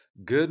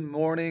Good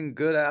morning,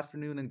 good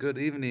afternoon, and good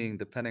evening,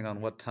 depending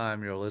on what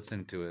time you're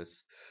listening to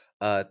us.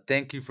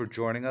 Thank you for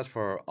joining us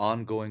for our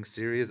ongoing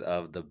series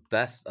of the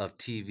best of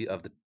TV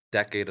of the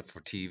decade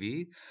for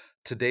TV.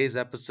 Today's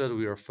episode,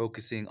 we are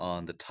focusing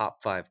on the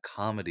top five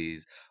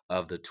comedies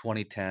of the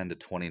 2010 to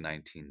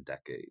 2019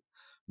 decade.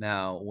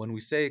 Now, when we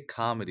say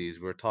comedies,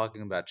 we're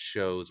talking about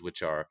shows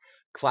which are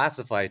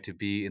classified to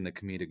be in the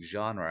comedic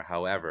genre.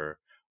 However,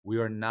 we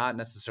are not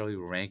necessarily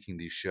ranking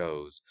these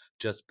shows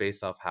just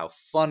based off how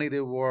funny they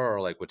were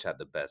or like which had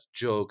the best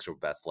jokes or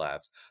best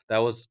laughs. That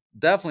was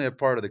definitely a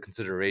part of the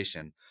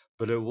consideration,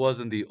 but it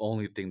wasn't the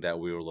only thing that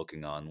we were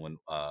looking on when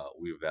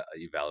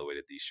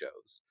evaluated these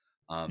shows.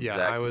 Yeah,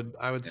 Zach,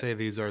 I would say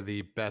these are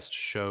the best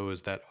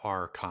shows that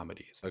are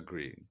comedies.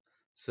 agreed.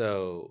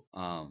 So,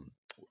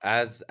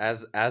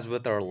 as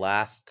with our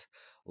last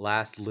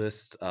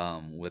list,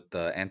 with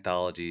the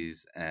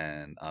anthologies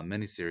and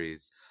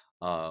miniseries,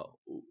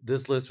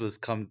 this list was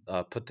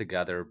put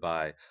together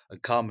by a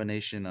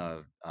combination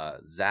of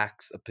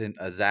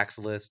Zach's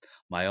list,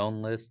 my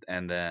own list,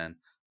 and then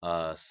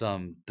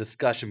some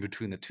discussion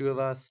between the two of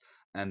us,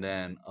 and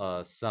then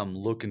some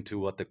look into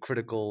what the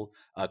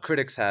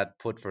critics had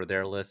put for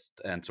their list,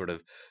 and sort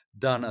of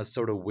done a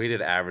sort of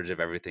weighted average of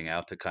everything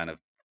out to kind of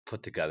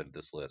put together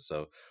this list.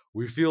 So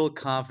we feel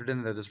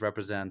confident that this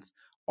represents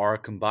our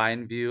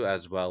combined view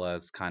as well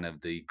as kind of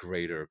the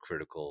greater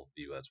critical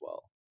view as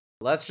well.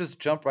 Let's just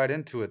jump right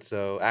into it.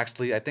 So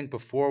actually, I think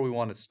before we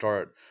want to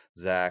start,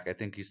 Zach, I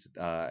think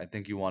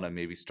you want to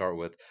maybe start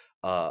with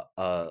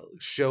a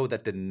show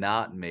that did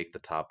not make the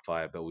top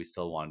five, but we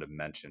still wanted to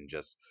mention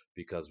just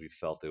because we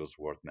felt it was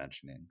worth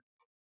mentioning.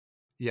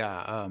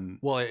 Yeah,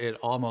 well, it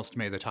almost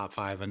made the top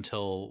five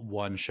until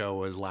one show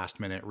was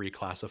last minute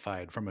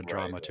reclassified from a Right.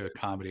 drama to a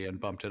comedy and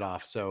bumped it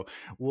off. So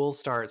we'll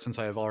start, since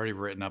I've already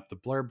written up the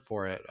blurb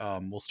for it,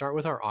 we'll start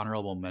with our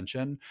honorable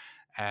mention,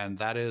 and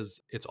that is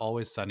It's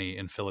Always Sunny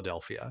in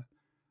Philadelphia.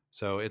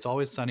 So, It's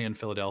Always Sunny in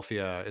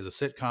Philadelphia is a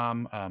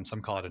sitcom.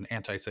 Some call it an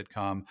anti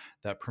sitcom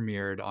that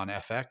premiered on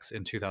FX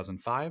in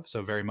 2005.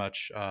 So, very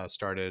much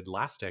started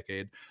last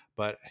decade,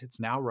 but it's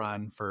now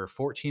run for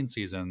 14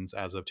 seasons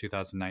as of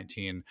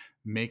 2019,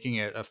 making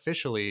it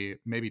officially,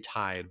 maybe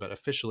tied, but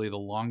officially the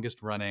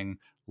longest running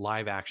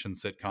live action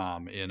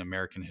sitcom in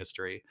American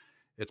history.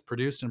 It's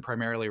produced and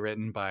primarily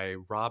written by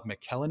Rob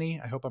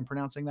McElhenney. I hope I'm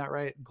pronouncing that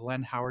right.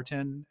 Glenn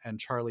Howerton and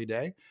Charlie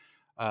Day,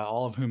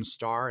 all of whom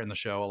star in the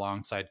show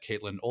alongside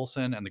Caitlin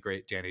Olsen and the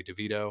great Danny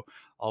DeVito.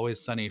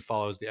 Always Sunny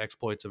follows the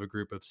exploits of a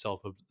group of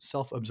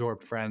self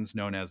absorbed friends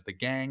known as the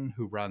Gang,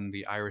 who run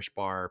the Irish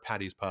bar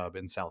Paddy's Pub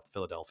in South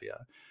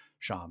Philadelphia.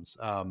 Shams,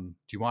 do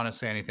you want to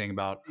say anything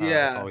about It's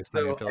Yeah, Always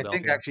Sunny in so I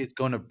think Philadelphia? actually it's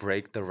going to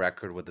break the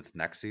record with its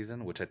next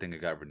season, which I think it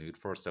got renewed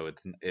for. So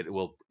it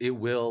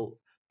will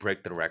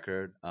break the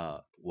record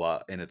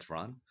while in its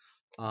run.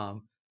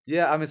 Um,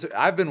 yeah, I mean, so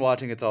I've been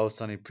watching It's Always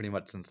Sunny pretty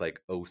much since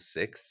like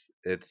 '06.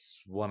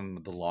 It's one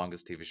of the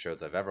longest TV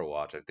shows I've ever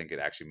watched. I think it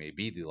actually may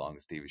be the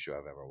longest TV show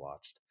I've ever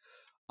watched.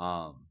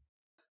 Um,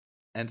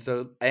 and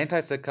so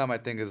anti-sitcom, I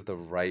think, is the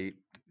right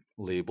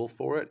label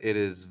for it. It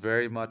is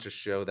very much a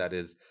show that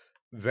is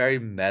very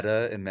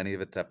meta in many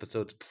of its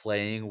episodes,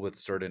 playing with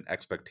certain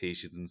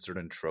expectations and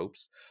certain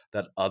tropes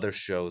that other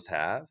shows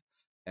have,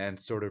 and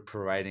sort of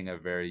providing a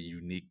very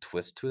unique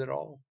twist to it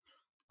all.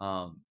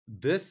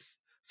 This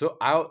so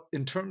out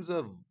in terms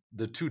of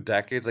the two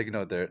decades, like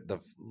the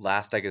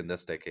last decade and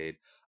this decade,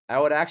 I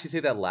would actually say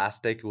that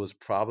last decade was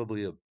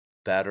probably a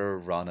better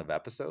run of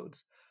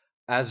episodes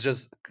as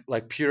just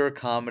like pure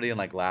comedy and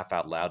like laugh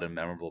out loud and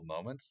memorable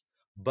moments.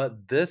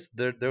 But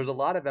there was a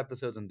lot of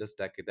episodes in this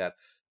decade that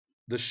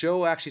the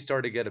show actually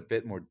started to get a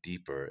bit more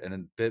deeper and a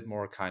bit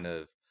more kind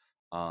of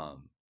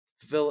um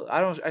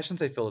I shouldn't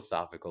say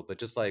philosophical, but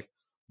just like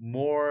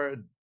more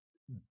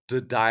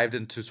dived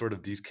into sort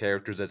of these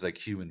characters as like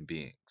human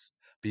beings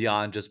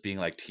beyond just being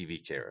like TV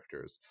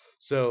characters.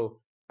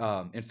 So,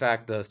 in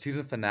fact, the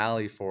season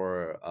finale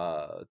for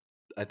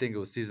I think it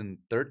was season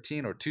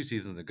 13 or 2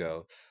 seasons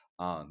ago,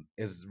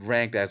 is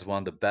ranked as one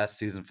of the best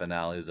season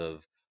finales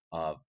of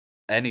uh,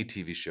 any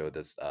TV show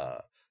this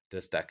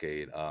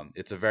decade.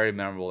 It's a very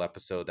memorable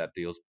episode that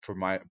deals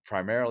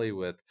primarily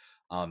with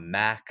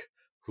Mac,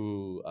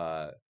 who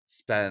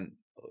spent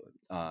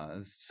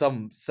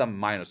some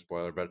minor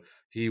spoiler, but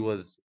he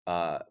was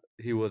uh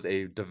he was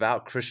a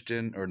devout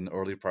Christian or in the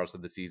early parts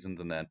of the seasons,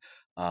 and then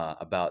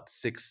about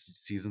 6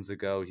 seasons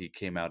ago he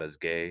came out as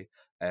gay,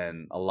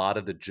 and a lot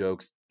of the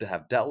jokes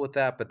have dealt with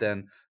that. But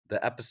then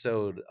the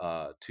episode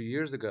 2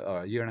 years ago,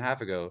 or a year and a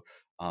half ago,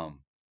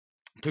 um,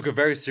 took a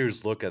very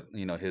serious look at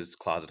his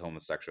closet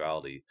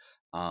homosexuality,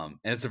 and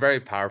it's a very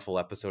powerful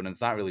episode, and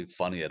it's not really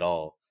funny at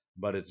all,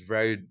 but it's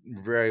very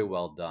very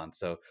well done.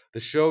 So the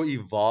show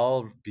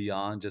evolved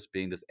beyond just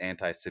being this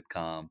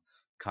anti-sitcom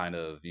kind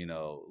of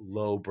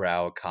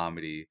lowbrow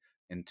comedy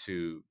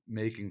into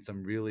making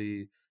some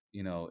really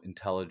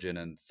intelligent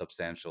and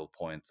substantial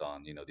points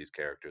on these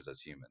characters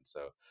as humans.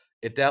 So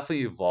it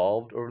definitely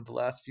evolved over the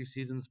last few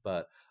seasons,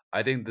 but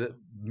I think the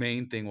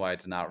main thing why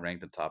it's not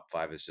ranked in the top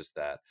five is just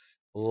that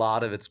a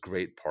lot of its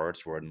great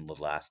parts were in the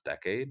last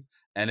decade.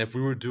 And if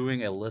we were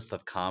doing a list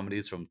of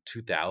comedies from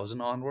 2000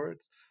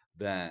 onwards,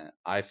 then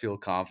I feel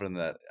confident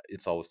that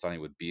It's Always Sunny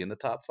would be in the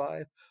top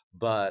five.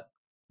 But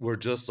we're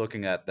just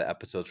looking at the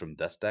episodes from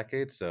this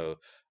decade, so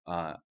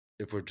uh,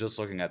 if we're just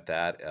looking at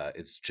that,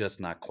 it's just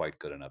not quite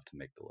good enough to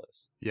make the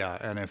list. Yeah,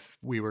 and if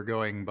we were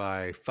going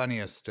by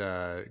funniest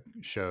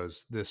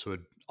shows, this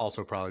would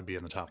also probably be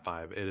in the top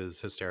five. It is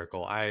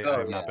hysterical. I Oh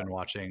have not yeah, been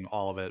watching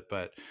all of it,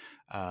 but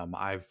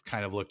I've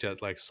kind of looked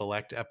at like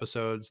select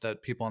episodes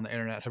that people on the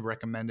internet have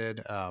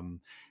recommended.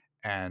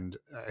 And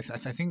I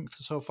think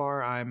so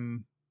far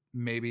I'm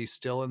maybe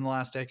still in the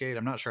last decade.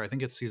 I'm not sure. I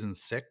think it's season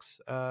six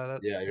yeah,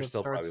 you're that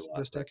still probably starts this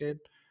last decade.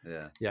 decade.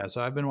 Yeah. Yeah,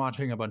 so I've been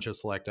watching a bunch of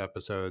select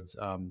episodes.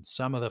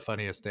 Some of the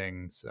funniest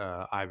things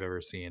I've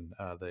ever seen.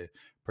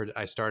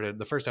 I started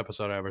the first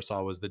episode I ever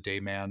saw was the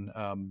Dayman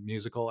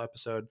musical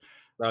episode.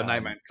 Oh, Um,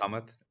 Nightmare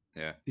Cometh.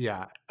 Yeah.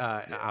 yeah,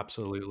 Yeah.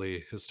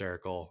 absolutely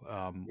hysterical.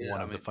 Yeah.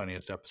 One of the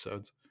funniest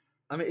episodes.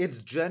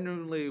 It's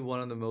genuinely one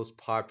of the most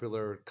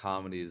popular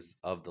comedies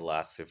of the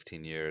last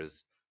 15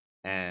 years,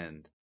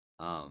 and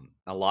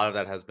a lot of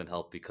that has been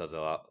helped because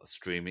of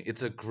streaming.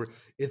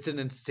 It's an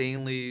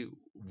insanely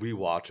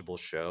rewatchable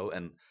show,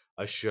 and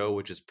a show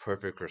which is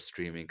perfect for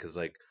streaming because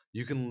like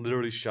you can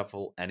literally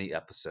shuffle any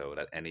episode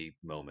at any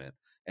moment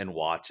and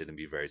watch it and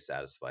be very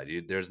satisfied.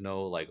 There's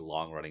no like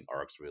long running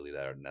arcs really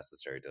that are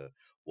necessary to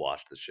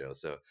watch the show,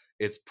 so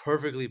it's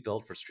perfectly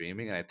built for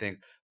streaming, and I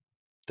think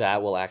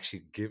that will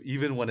actually give,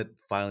 even when it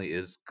finally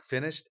is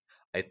finished,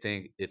 I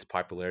think its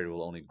popularity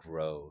will only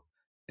grow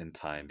in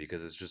time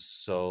because it's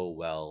just so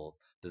well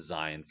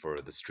designed for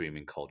the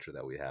streaming culture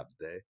that we have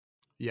today.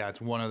 Yeah, it's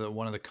one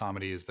of the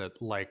comedies that,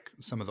 like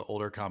some of the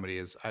older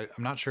comedies, I'm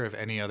not sure if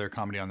any other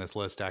comedy on this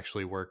list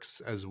actually works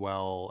as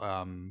well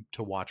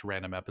to watch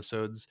random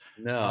episodes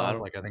No, I of.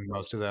 don't Like, I think think so.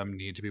 most of them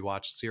need to be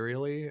watched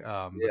serially.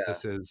 But Yeah,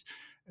 this is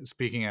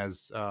speaking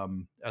as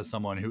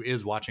someone who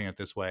is watching it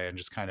this way and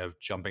just kind of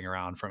jumping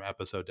around from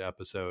episode to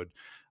episode.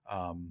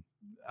 Um,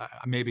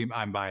 Maybe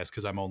I'm biased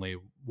because I'm only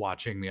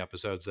watching the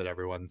episodes that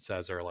everyone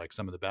says are like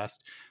some of the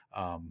best.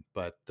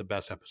 But the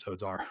best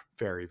episodes are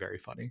very, very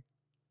funny.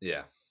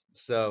 yeah.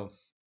 So,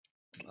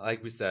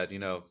 like we said,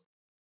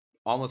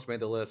 almost made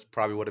the list.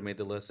 Probably would have made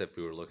the list if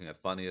we were looking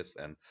at funniest,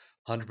 and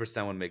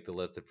 100% would make the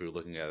list if we were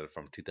looking at it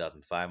from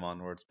 2005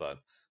 onwards. But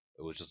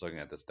it was just looking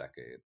at this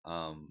decade.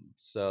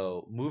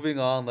 So moving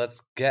on,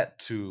 let's get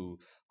to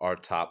our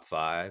top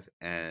five.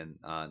 And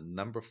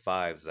number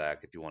five,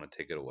 Zach, if you want to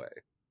take it away.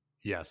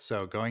 Yes.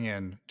 So going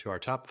in to our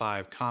top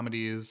five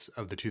comedies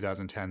of the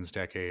 2010s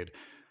decade,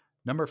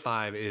 number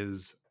five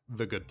is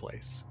The Good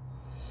Place.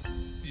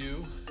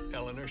 You,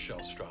 Eleanor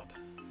Shellstrop,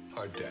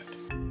 are dead.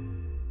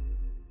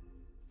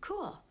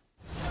 Cool.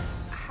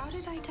 How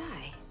did I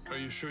die? Are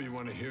you sure you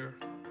want to hear?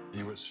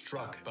 You were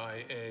struck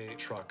by a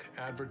truck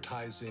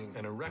advertising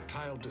an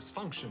erectile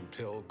dysfunction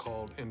pill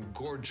called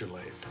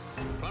Engorgulate.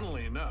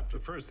 Funnily enough, the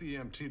first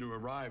EMT to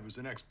arrive was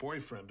an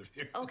ex-boyfriend of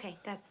yours. Okay,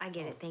 I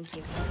get it. Thank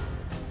you.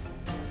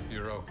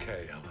 You're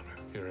okay, Eleanor.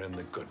 You're in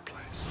the good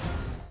place.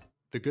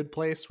 The Good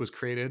Place was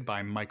created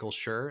by Michael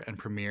Schur and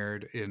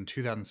premiered in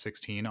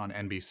 2016 on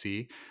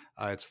NBC.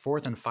 Its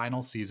fourth and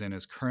final season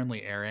is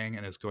currently airing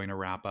and is going to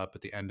wrap up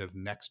at the end of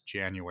next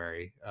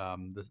January.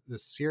 The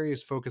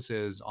series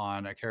focuses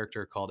on a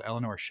character called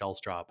Eleanor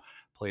Shellstrop,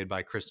 played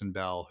by Kristen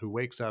Bell, who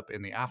wakes up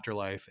in the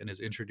afterlife and is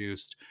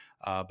introduced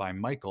by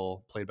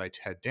Michael, played by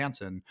Ted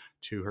Danson,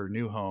 to her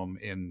new home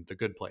in the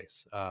Good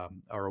Place,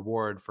 a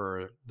reward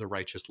for the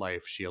righteous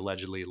life she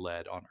allegedly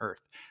led on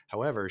Earth.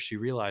 However, she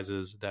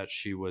realizes that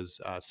she was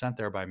sent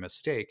there by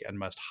mistake and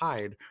must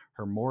hide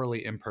her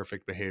morally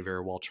imperfect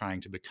behavior while trying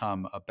to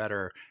become a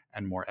better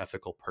and more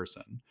ethical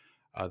person.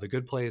 The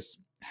Good Place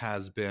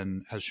has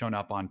shown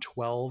up on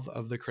 12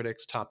 of the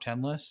critics' top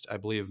 10 list. I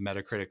believe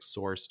Metacritic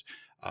sourced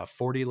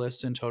 40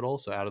 lists in total.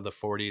 So out of the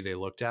 40 they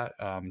looked at,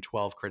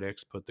 12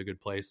 critics put The Good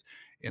Place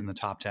in the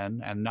top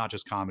 10, and not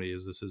just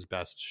comedies. This is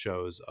best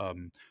shows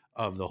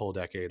of the whole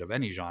decade of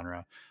any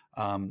genre.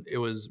 It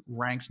was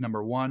ranked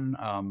number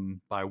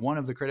one by one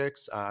of the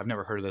critics. I've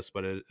never heard of this,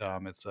 but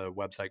it's a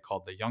website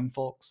called The Young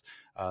Folks.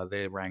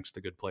 They ranked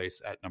The Good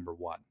Place at number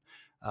one.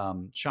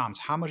 Shams,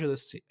 how much of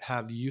this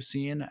have you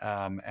seen,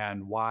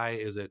 and why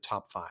is it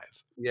top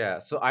five? Yeah,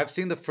 so I've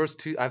seen the first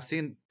two. I've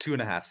seen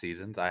 2.5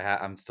 seasons.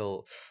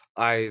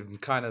 I'm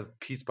kind of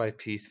piece by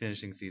piece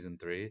finishing season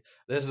three.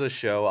 This is a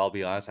show, I'll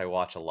be honest, I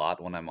watch a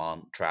lot when I'm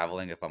on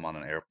traveling, if I'm on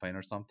an airplane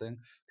or something,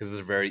 because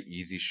it's a very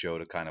easy show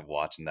to kind of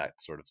watch in that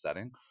sort of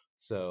setting.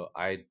 So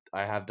I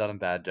have done a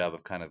bad job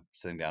of kind of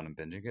sitting down and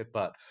binging it,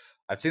 but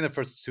I've seen the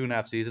first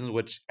 2.5 seasons,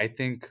 which I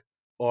think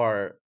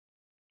are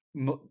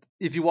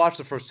if you watch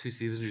the first two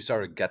seasons, you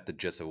start to get the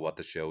gist of what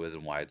the show is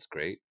and why it's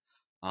great.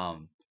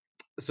 Um,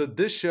 so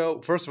this show,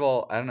 first of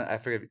all, I don't know, I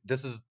forget.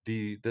 This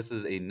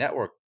is a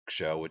network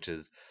show, which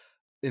is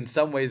in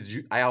some ways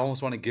I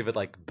almost want to give it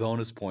like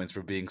bonus points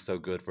for being so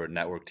good for a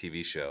network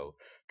TV show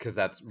because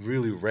that's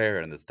really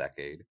rare in this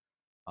decade.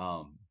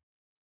 Um,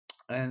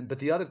 and but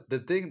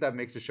the thing that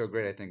makes the show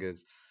great, I think,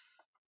 is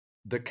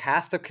the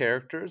cast of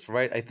characters,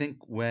 right? I think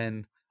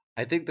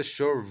the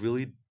show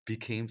really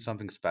became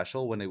something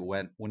special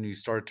when you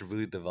started to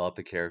really develop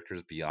the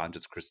characters beyond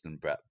just Kristen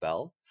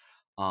Bell,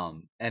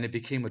 and it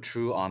became a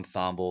true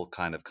ensemble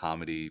kind of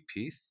comedy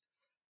piece.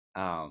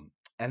 And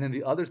then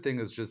the other thing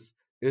is just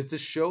it's a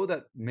show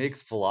that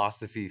makes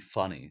philosophy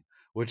funny,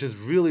 which is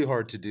really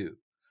hard to do.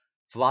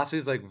 Philosophy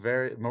is like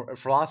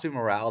philosophy and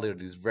morality are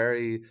these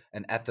very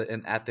and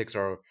ethics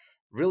are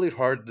really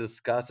hard to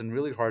discuss and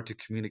really hard to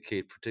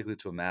communicate, particularly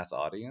to a mass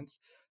audience.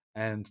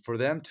 And for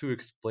them to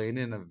explain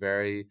it in a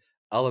very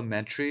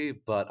elementary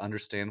but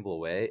understandable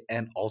way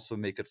and also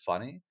make it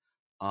funny,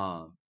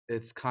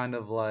 it's kind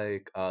of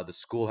like the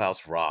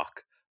Schoolhouse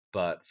Rock,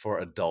 but for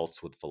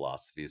adults with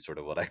philosophy, is sort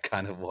of what I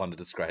kind of want to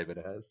describe it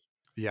as.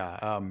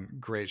 Yeah,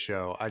 great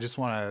show. I just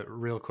want to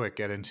real quick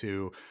get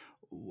into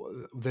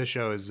this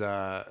show is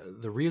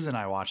the reason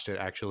I watched it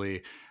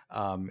actually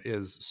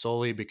is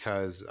solely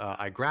because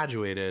I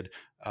graduated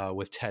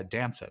with Ted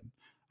Danson.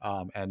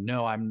 And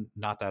no, I'm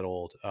not that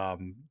old.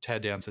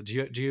 Ted Danson.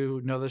 Do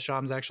you know the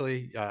Shams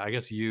actually? I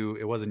guess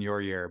it wasn't your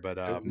year,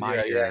 but my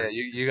Yeah. year.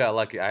 You got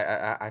lucky.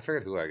 I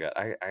forget who I got.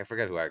 I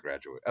forget who I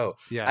graduated. Oh,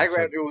 Yeah. I So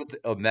graduated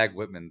with Meg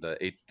Whitman, the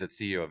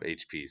CEO of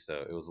HP. So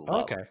it was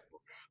okay, a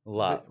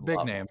big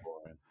lot name. before.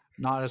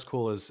 Not as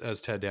cool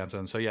as Ted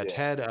Danson. So yeah, Yeah.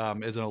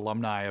 Ted is an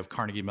alumni of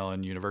Carnegie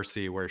Mellon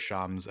University, where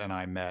Shams and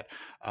I met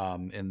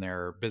in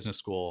their business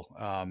school.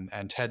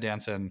 And Ted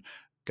Danson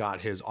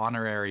got his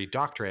honorary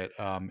doctorate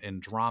in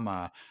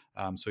drama.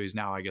 So he's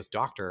now, I guess,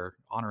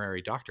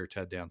 honorary doctor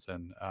Ted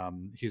Danson.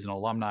 He's an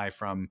alumni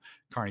from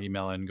Carnegie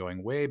Mellon,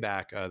 going way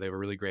back. They have a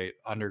really great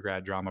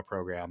undergrad drama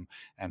program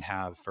and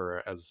have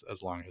for as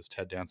long as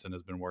Ted Danson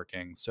has been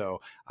working.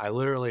 So I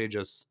literally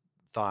just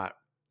thought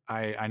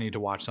I need to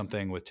watch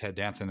something with Ted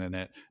Danson in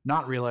it,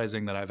 not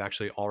realizing that I've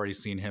actually already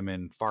seen him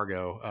in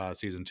Fargo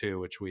season 2,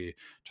 which we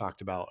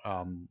talked about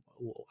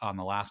on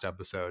the last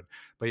episode.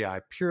 But yeah,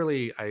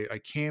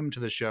 I came to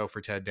the show for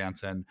Ted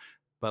Danson,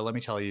 but let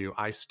me tell you,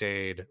 I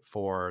stayed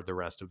for the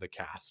rest of the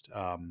cast.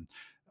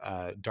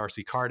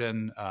 Darcy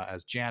Carden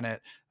as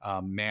Janet,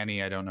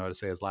 Manny, I don't know how to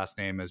say his last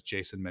name, as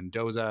Jason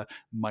Mendoza,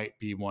 might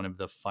be one of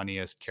the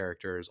funniest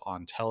characters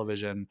on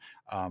television.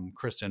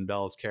 Kristen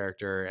Bell's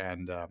character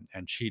and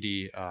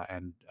Chidi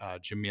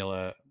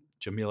Jamila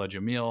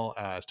Jamil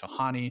as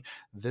Tahani.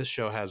 This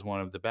show has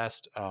one of the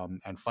best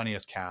and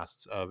funniest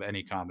casts of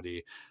any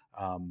comedy,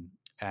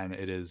 and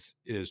it is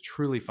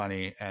truly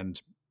funny,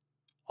 and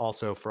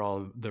also for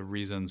all the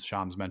reasons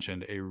Shams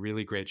mentioned, a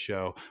really great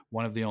show.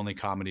 One of the only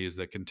comedies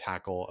that can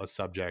tackle a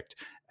subject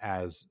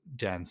as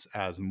dense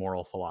as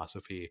moral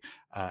philosophy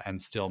and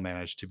still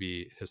manage to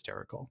be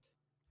hysterical.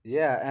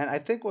 Yeah, and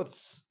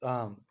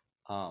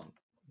um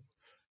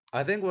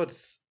I think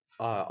what's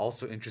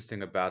also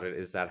interesting about it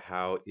is that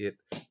how it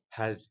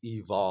has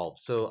evolved.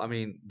 So I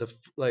mean,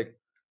 like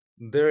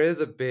there is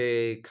a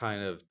big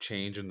kind of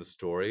change in the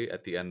story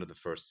at the end of the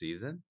first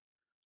season.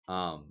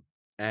 Um,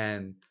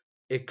 and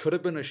it could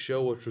have been a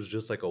show which was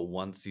just like a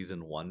one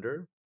season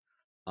wonder.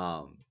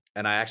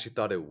 And I actually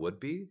thought it would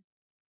be.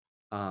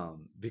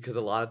 Because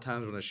a lot of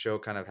times when a show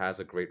kind of has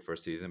a great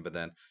first season, but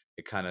then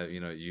it kind of,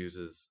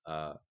 uses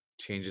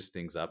changes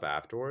things up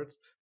afterwards,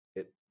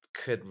 it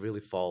could really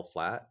fall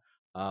flat.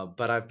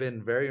 But I've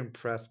been very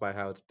impressed by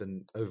how it's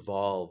been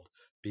evolved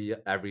be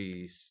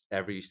every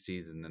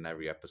season and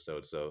every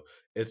episode. So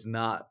it's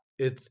not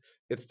it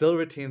still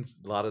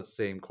retains a lot of the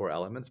same core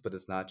elements, but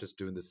it's not just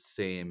doing the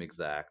same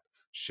exact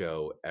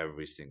show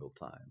every single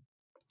time.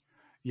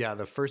 Yeah,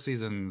 the first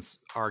season's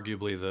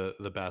arguably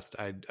the best.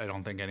 I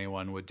don't think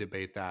anyone would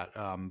debate that.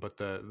 But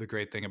the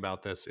great thing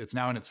about this, it's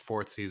now in its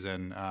fourth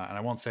season, and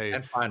I won't say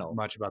And final.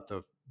 much about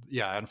the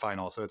yeah and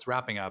final. So it's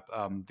wrapping up.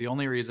 The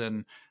only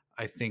reason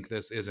I think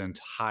this isn't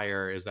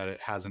higher is that it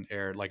hasn't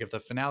aired. Like if the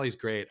finale's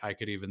great, I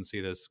could even see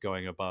this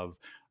going above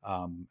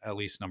at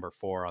least number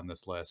 4 on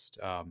this list.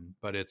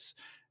 But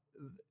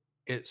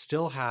it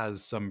still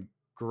has some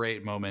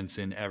great moments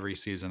in every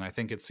season. I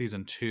think it's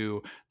season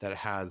 2 that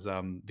has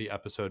the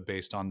episode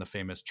based on the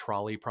famous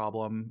trolley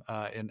problem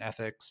in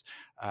ethics,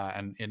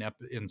 and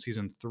in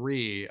season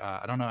 3,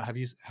 I don't know.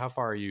 How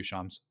far are you,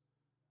 Shams?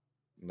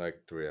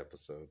 Like 3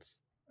 episodes.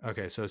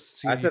 Okay, so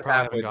see, I you said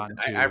probably haven't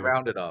halfway. gotten I to.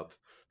 rounded up.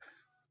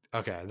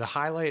 Okay, the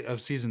highlight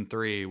of season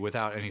 3,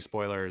 without any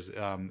spoilers,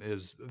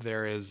 is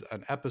there is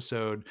an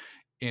episode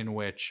in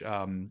which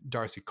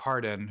Darcy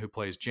Carden, who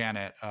plays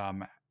Janet,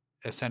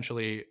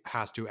 essentially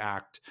has to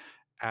act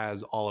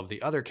as all of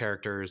the other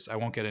characters. I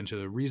won't get into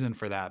the reason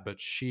for that,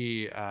 but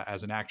she,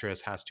 as an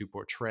actress, has to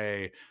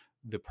portray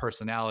the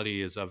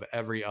personalities of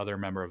every other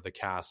member of the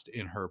cast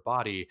in her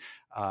body,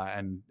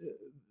 and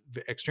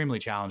extremely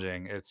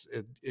challenging.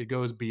 It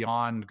goes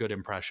beyond good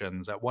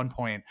impressions. At one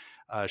point,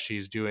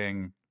 she's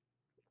doing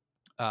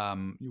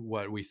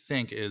what we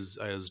think is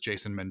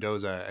Jason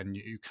Mendoza, and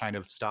you kind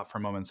of stop for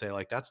a moment and say,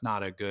 like, that's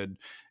not a good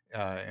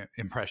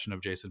impression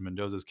of Jason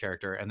Mendoza's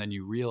character, and then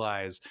you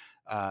realize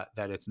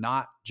that it's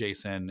not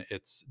Jason,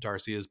 it's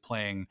Darcy is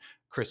playing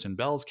Kristen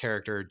Bell's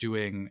character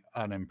doing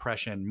an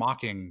impression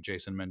mocking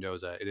Jason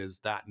Mendoza. It is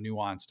that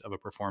nuanced of a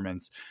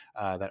performance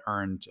that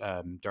earned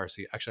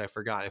Darcy. Actually, I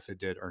forgot if it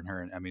did earn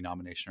her an Emmy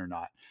nomination or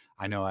not.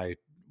 I know I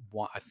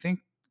think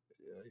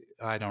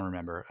I don't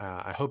remember.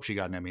 I hope she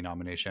got an Emmy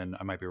nomination.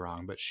 I might be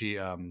wrong, but she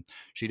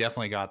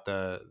definitely got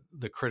the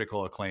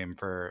critical acclaim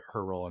for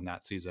her role in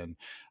that season.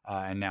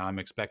 And now I'm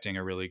expecting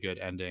a really good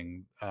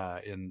ending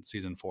in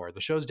season 4.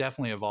 The show's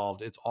definitely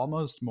evolved. It's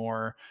almost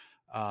more,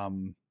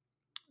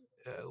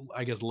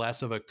 I guess,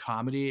 less of a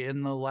comedy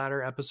in the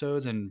latter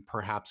episodes, and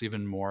perhaps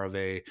even more of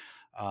a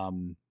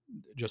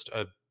just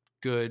a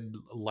good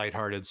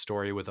lighthearted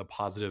story with a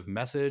positive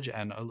message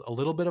and a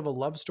little bit of a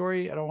love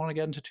story. I don't want to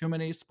get into too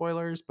many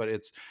spoilers, but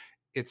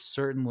it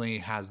certainly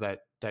has that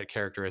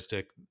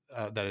characteristic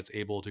that it's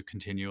able to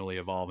continually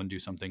evolve and do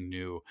something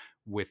new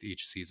with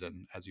each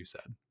season, as you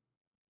said.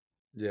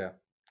 Yeah.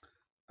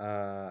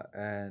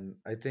 And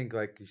I think,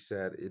 like you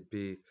said,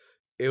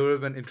 it would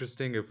have been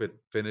interesting if it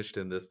finished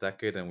in this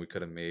decade, and it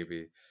could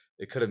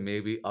have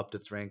maybe upped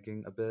its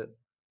ranking a bit,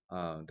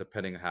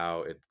 depending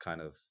how it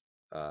kind of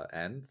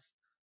ends.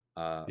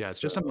 Yeah, it's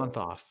So, just a month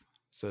off,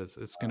 so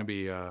it's going to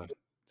be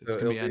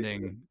it'll be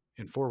ending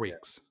in 4 yeah,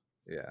 weeks.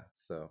 yeah.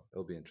 So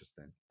it'll be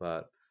interesting.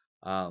 But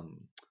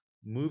um,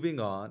 moving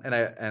on,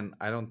 and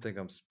I don't think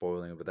I'm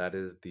spoiling it, but that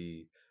is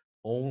the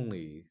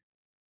only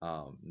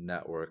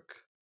network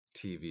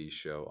TV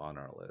show on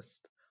our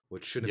list,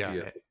 which shouldn't be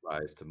a Yeah,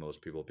 surprise to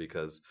most people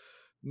because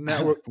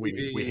network we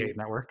TV. hate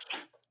networks.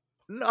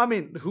 No, I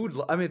mean,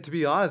 I mean, to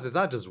be honest, it's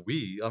not just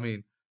we. I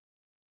mean,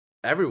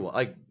 everyone.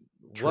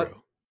 What, True.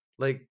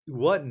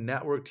 what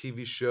network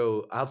TV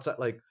show outside?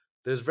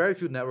 There's very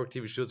few network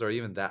TV shows that are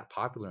even that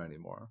popular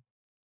anymore.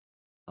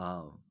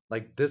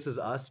 Like This Is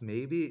Us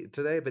maybe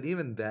today, but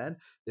even then,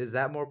 is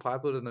that more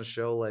popular than a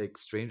show like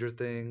Stranger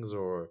Things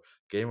or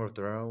Game of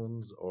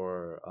Thrones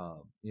or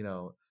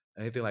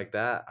anything like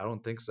that? I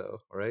don't think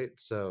so, right?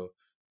 So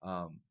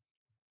um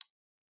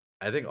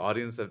I think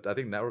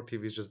network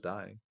TV is just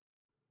dying.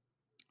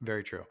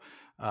 Very true.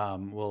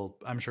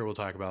 I'm sure we'll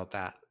talk about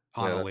that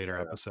on Yeah, a that's later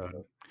another episode.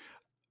 episode.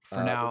 For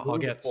But now, I'll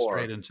moving to get four.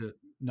 straight into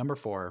number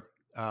 4.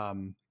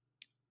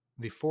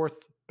 The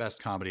fourth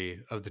best comedy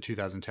of the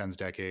 2010s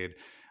decade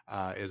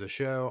is a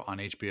show on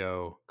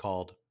HBO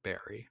called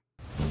Barry.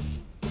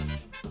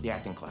 The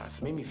acting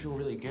class made me feel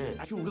really good.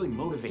 I feel really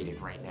motivated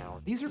right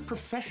now. These are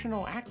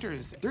professional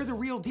actors. They're the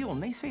real deal,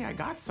 and they say I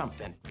got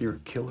something. You're a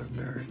killer,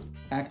 Barry.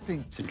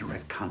 Acting is a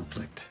direct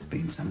conflict.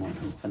 Being someone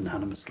who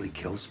anonymously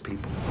kills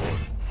people.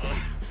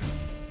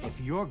 If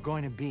you're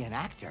going to be an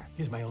actor,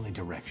 here's my only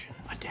direction.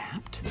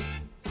 Adapt.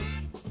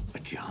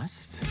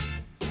 Adjust.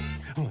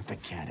 Let the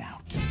cat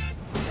out.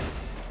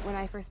 When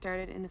I first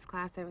started in this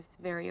class, I was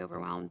very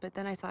overwhelmed, but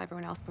then I saw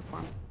everyone else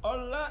perform.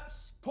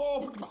 Let's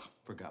pull.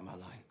 Forgot my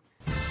line.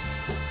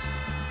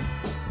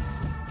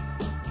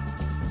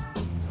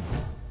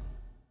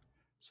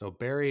 So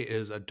Barry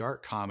is a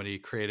dark comedy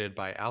created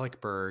by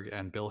Alec Berg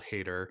and Bill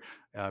Hader,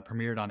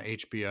 premiered on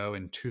HBO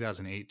in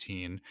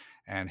 2018.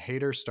 And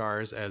Hader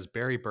stars as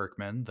Barry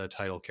Berkman, the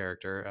title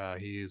character.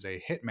 He is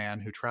a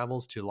hitman who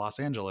travels to Los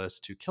Angeles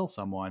to kill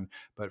someone,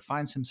 but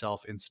finds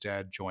himself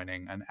instead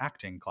joining an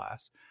acting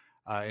class.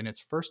 In its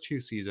first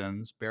 2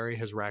 seasons, Barry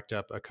has racked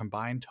up a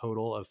combined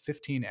total of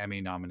 15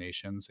 Emmy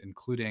nominations,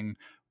 including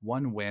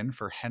 1 win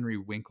for Henry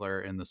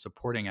Winkler in the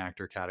supporting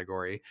actor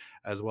category,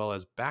 as well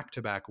as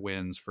back-to-back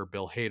wins for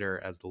Bill Hader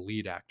as the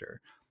lead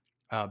actor.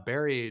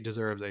 Barry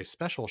deserves a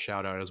special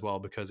shout out as well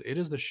because it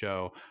is the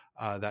show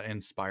that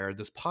inspired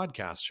this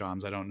podcast,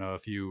 Shams. I don't know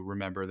if you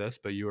remember this,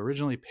 but you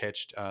originally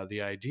pitched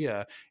the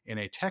idea in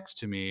a text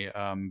to me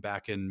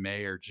back in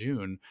May or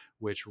June,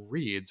 which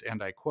reads,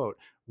 and I quote,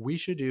 "We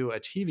should do a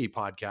TV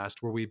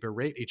podcast where we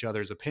berate each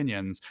other's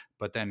opinions,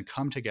 but then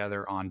come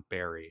together on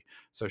Barry."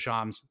 So,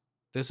 Shams,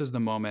 this is the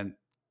moment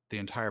the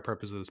entire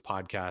purpose of this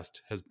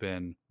podcast has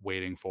been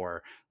waiting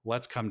for.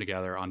 Let's come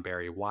together on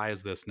Barry. Why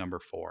is this number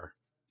 4?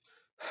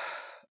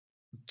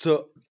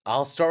 So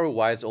I'll start with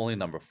why it's only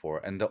number 4,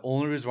 and the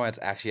only reason why it's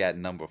actually at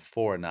number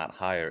 4, not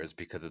higher, is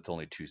because it's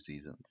only 2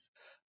 seasons,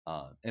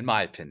 in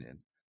my opinion.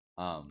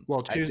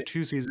 Well, I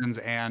two seasons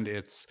and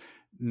it's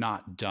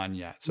not done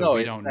yet, so No,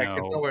 we it's don't like it's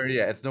know. nowhere.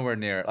 Yeah, it's nowhere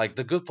near. Like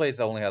The Good Place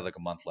only has like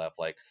a month left.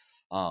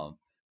 Um,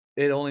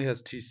 it only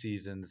has 2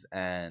 seasons,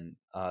 and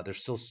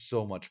there's still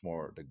so much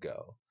more to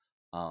go.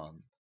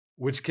 Um,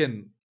 which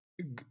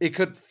it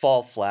could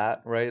fall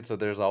flat, right? So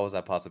there's always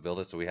that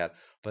possibility.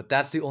 But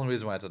that's the only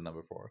reason why it's at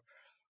number 4.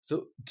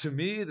 So to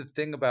me, the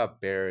thing about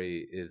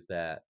Barry is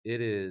that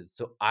it is.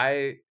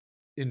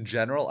 In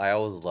general, I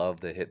always love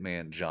the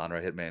Hitman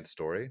genre, Hitman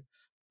story.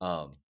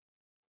 Um,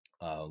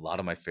 a lot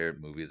of my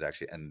favorite movies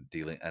actually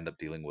end up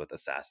dealing with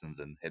assassins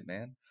and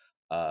hitman.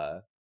 Uh,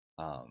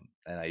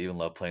 and I even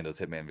love playing those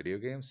Hitman video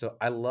games. So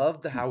I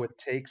love how it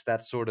takes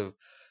that sort of.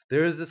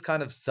 There is this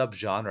kind of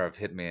subgenre of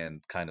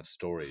Hitman kind of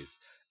stories,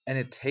 and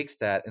it takes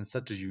that in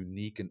such a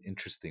unique and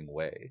interesting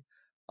way.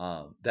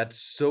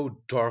 that's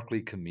so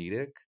darkly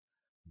comedic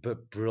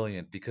but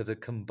brilliant because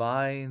it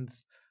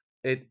combines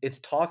it's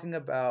talking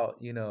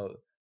about,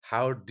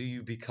 how do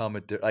you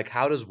become like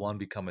how does one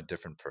become a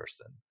different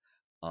person?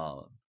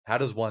 How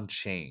does one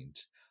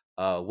change?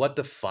 What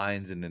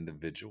defines an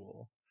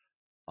individual?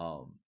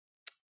 Um,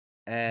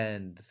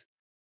 and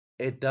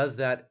it does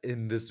that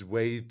in this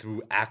way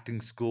through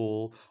acting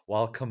school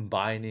while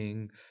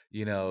combining,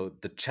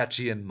 the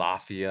Chechen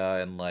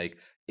mafia and like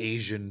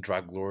Asian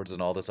drug lords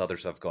and all this other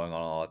stuff going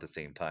on all at the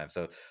same time.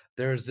 So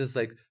there's this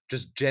like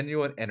just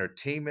genuine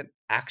entertainment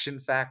action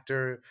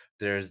factor.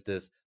 There's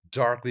this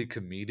darkly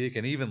comedic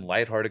and even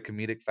lighthearted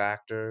comedic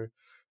factor.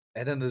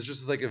 And then there's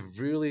just like a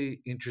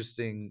really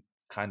interesting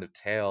kind of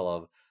tale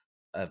of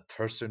a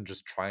person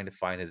just trying to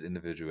find his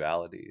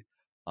individuality,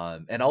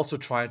 and also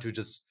trying to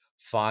just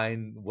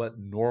find what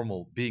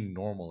being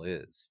normal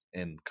is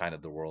in kind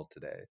of the world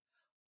today.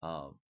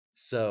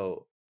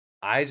 So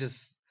I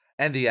just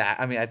and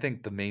I mean, I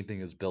think the main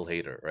thing is Bill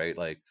Hader, right?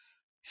 Like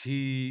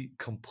he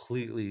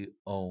completely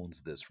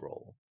owns this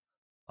role.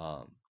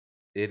 Um,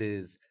 it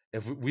is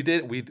if we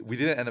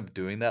didn't end up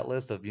doing that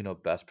list of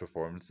best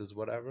performances,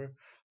 whatever.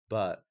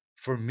 But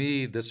for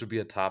me, this would be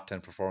a top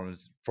 10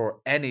 performance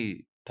for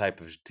any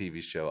type of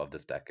TV show of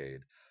this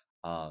decade,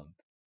 um,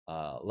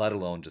 let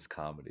alone just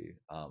comedy.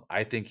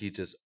 I think he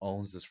just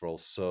owns this role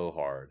so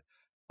hard,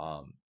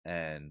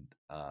 and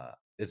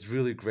it's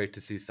really great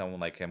to see someone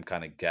like him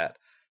kind of get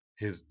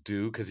his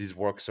due because he's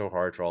worked so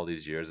hard for all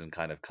these years in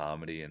kind of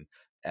comedy and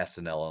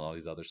SNL and all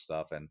these other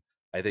stuff, and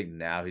I think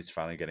now he's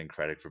finally getting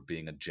credit for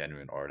being a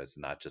genuine artist,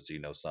 not just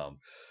some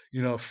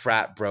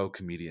frat bro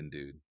comedian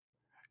dude.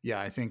 Yeah,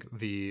 I think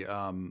the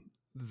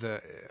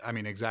I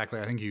mean exactly.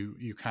 I think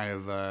you kind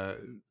of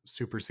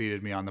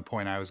superseded me on the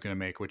point I was going to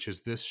make, which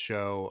is this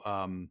show.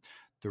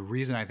 The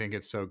reason I think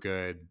it's so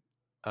good,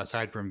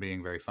 aside from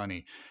being very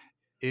funny,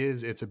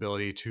 is its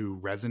ability to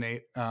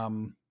resonate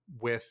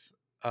with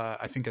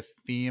I think a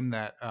theme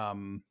that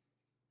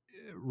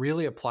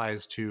really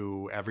applies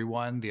to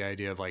everyone. The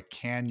idea of like,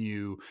 can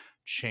you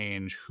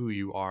change who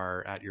you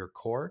are at your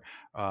core,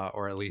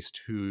 or at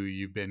least who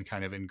you've been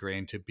kind of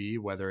ingrained to be,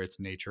 whether it's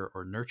nature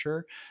or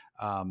nurture.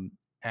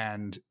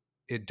 And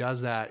it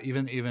does that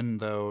even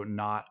though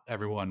not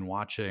everyone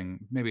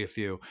watching, maybe a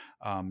few,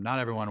 not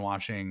everyone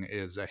watching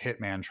is a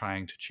hitman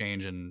trying to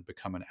change and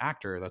become an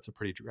actor. That's a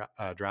pretty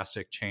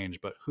drastic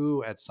change. But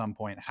who at some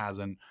point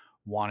hasn't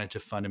wanted to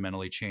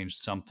fundamentally change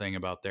something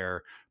about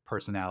their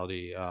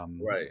personality,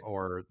 Right.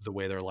 or the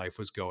way their life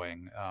was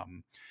going.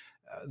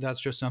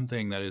 That's just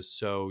something that is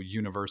so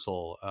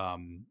universal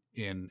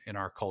in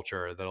our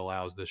culture that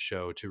allows this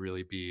show to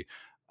really be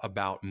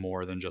about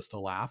more than just the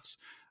laughs.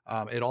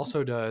 It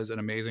also does an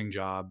amazing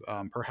job,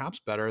 perhaps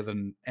better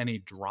than any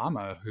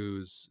drama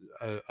who's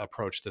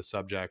approached the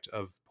subject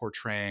of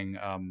portraying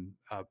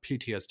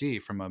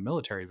PTSD from a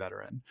military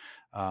veteran.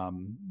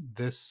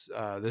 This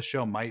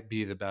show might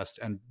be the best,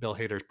 and Bill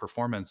Hader's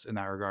performance in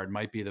that regard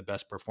might be the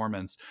best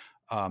performance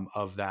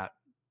of that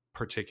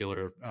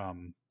particular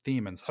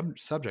theme and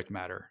subject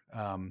matter.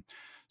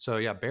 So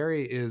yeah,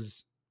 Barry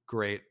is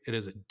great. It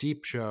is a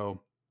deep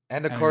show,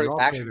 And the and it is also a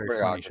action very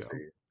funny show.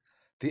 choreography.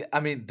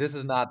 I mean, this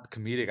is not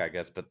comedic, I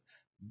guess, but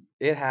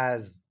it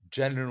has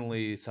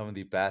genuinely some of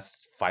the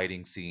best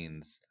fighting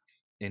scenes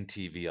in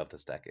TV of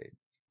this decade.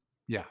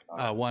 Yeah,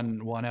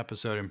 one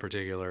episode in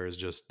particular is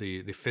just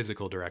the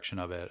physical direction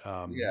of it.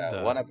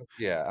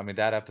 Yeah, I mean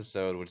that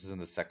episode, which is in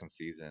the second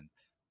season,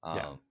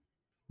 Yeah, um,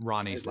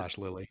 Ronnie it, slash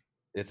Lily.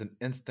 it's an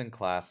instant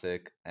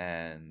classic,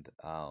 and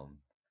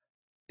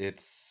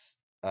it's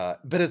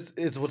but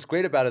it's what's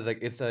great about it is like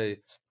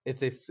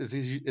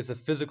it's a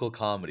physical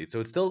comedy, so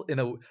it's still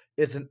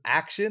it's an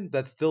action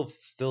that's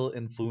still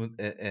influent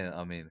and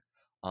I mean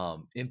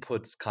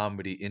inputs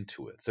comedy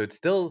into it, so it's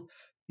still,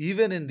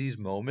 even in these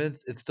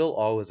moments, it's still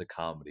always a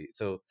comedy.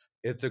 So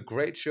it's a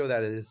great show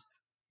that is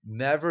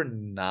never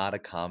not a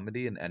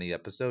comedy in any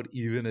episode,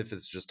 even if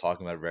it's just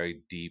talking about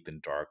very deep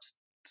and dark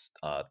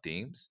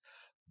themes,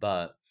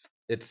 but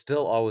it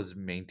still always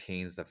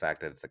maintains the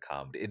fact that it's a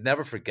comedy. It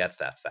never forgets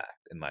that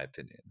fact, in my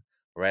opinion.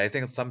 Right? I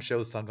think some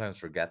shows sometimes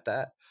forget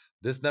that.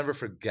 This never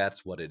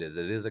forgets what it is.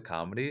 It is a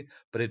comedy,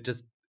 but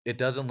it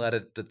doesn't let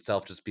it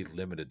itself just be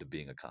limited to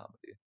being a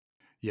comedy.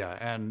 Yeah,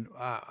 and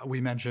we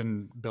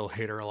mentioned Bill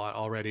Hader a lot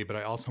already, but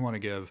I also want to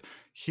give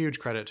huge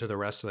credit to the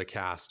rest of the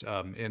cast.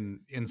 In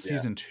Yeah.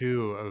 season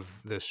 2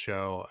 of this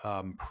show,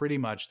 pretty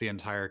much the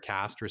entire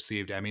cast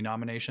received Emmy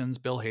nominations.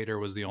 Bill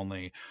Hader was the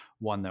only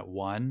one that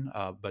won,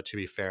 but to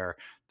be fair,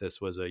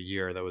 this was a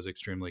year that was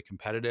extremely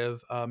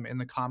competitive in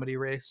the comedy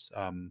race.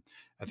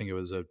 I think it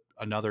was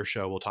another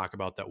show we'll talk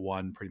about that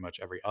won pretty much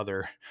every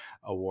other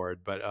award,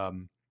 but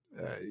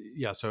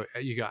yeah, so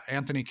you got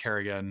Anthony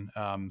Carrigan,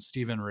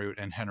 Stephen Root,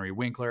 and Henry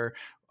Winkler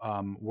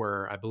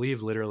were, I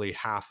believe, literally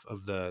half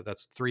of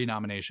that's 3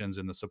 nominations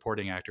in the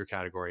supporting actor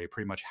category.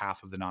 Pretty much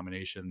half of the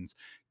nominations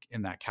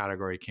in that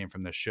category came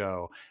from the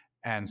show.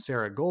 And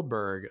Sarah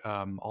Goldberg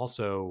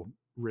also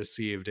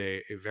received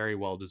a very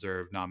well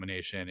deserved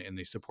nomination in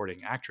the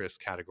supporting actress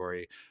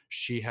category.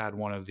 She had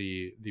one of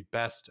the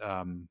best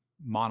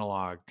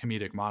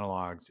comedic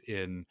monologues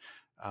in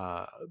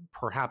uh,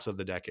 perhaps of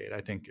the decade.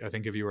 I think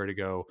if you were to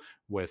go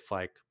with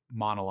like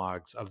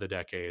monologues of the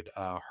decade,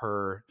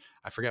 her,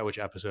 I forget which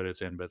episode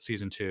it's in, but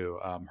season 2,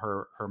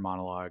 her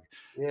monologue,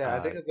 Yeah, I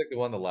uh, think it's like the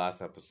one of the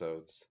last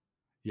episodes.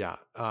 yeah,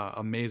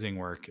 amazing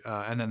work.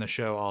 And then the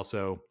show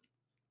also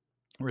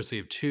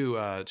received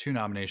two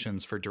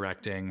nominations for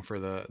directing for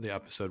the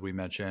episode we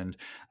mentioned,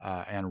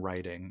 and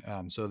writing.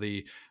 So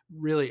the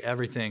really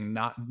everything,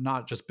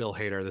 not just Bill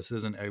Hader. This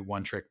isn't a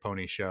one trick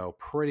pony show.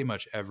 Pretty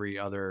much every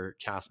other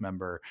cast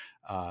member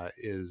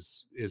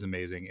is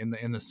amazing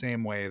in the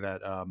same way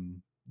that.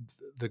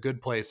 The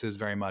Good Place is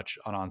very much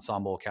an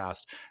ensemble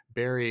cast.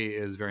 Barry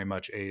is very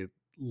much a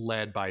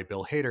led by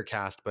Bill Hader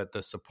cast, but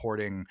the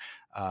supporting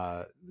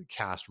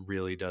cast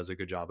really does a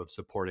good job of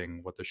supporting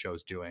what the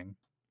show's doing.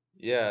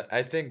 Yeah,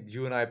 I think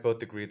you and I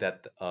both agree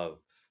that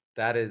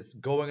that is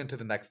going into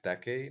the next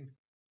decade.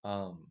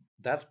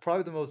 That's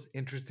probably the most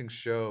interesting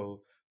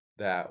show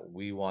that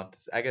we want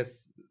to. I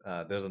guess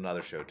there's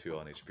another show too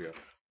on HBO,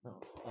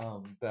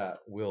 that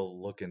we'll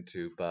look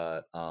into,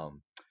 but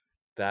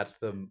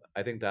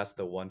I think that's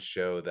the one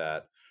show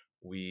that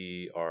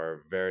we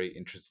are very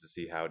interested to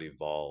see how it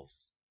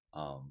evolves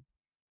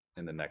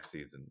in the next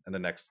season, in the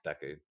next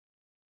decade.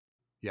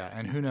 Yeah,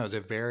 and who knows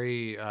if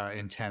Barry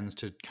intends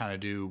to kind of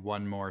do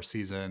one more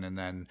season and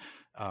then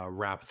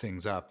wrap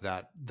things up,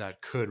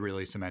 that could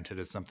really cement it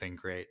as something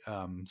great.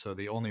 So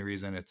the only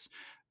reason it's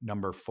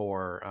number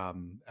 4,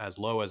 as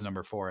low as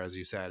number 4, as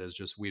you said, is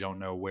just we don't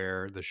know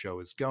where the show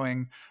is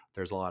going.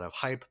 There's a lot of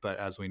hype, but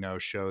as we know,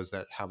 shows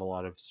that have a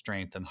lot of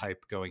strength and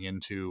hype going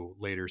into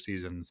later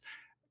seasons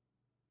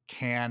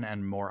can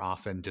and more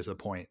often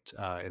disappoint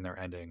in their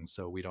endings.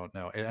 So we don't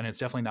know, and it's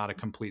definitely not a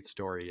complete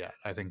story yet.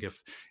 I think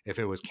if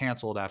it was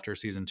canceled after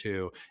season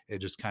 2, it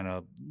just kind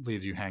of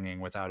leaves you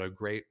hanging without a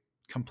great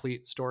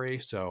complete story.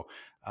 So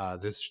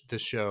this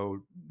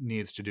show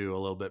needs to do a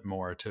little bit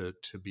more to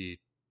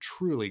be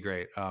truly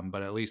great.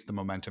 But at least the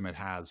momentum it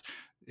has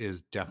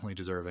is definitely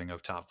deserving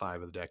of top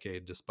 5 of the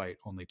decade, despite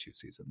only 2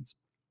 seasons.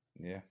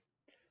 Yeah.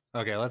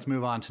 Okay, let's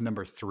move on to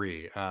number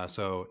 3.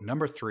 So,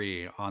 number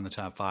 3 on the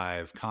top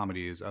 5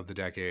 comedies of the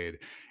decade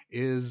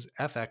is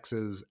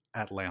FX's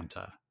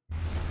Atlanta.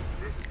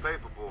 This is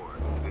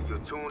Paperboy, and you're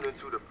tuned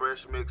into the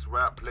Fresh Mix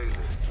Rap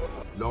playlist.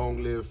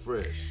 Long live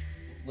Fresh.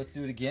 Let's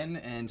do it again,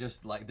 and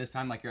just like this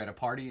time, like you're at a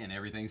party and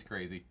everything's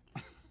crazy.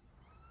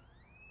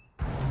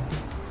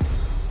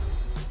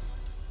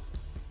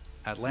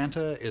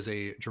 Atlanta is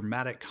a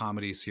dramatic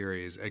comedy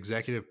series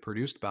executive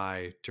produced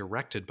by,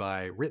 directed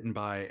by, written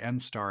by,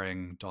 and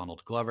starring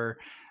Donald Glover.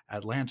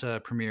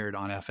 Atlanta premiered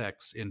on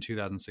FX in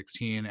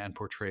 2016 and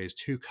portrays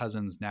two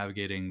cousins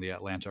navigating the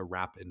Atlanta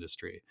rap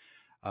industry.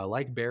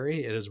 Like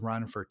Barry, it has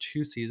run for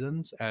 2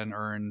 seasons and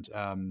earned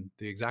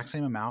the exact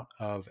same amount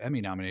of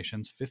Emmy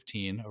nominations,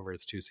 15 over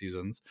its 2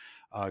 seasons.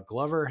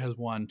 Glover has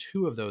won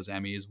 2 of those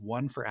Emmys,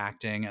 one for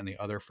acting and the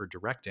other for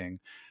directing.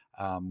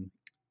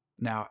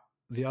 Now,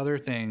 the other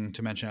thing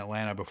to mention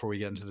Atlanta before we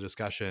get into the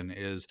discussion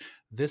is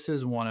this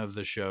is one of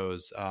the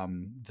shows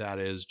that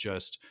is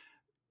just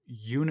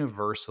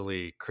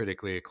universally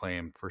critically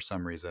acclaimed for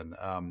some reason.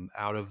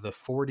 Out of the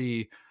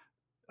 40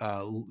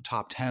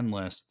 top 10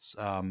 lists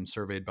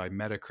surveyed by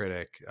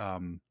Metacritic,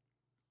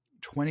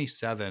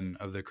 27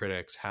 of the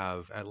critics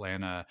have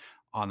Atlanta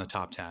on the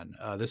top 10.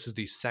 This is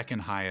the second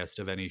highest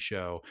of any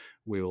show.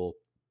 We will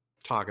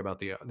talk about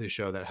the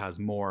show that has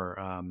more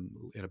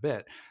in a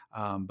bit.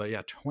 But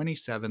yeah,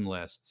 27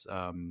 lists,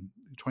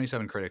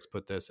 27 critics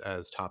put this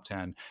as top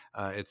 10.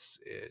 It's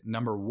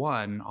number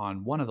 1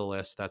 on one of the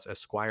lists. That's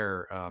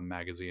Esquire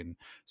magazine.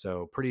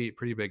 So pretty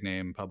big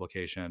name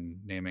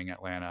publication naming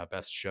Atlanta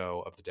best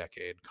show of the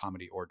decade,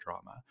 comedy or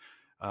drama.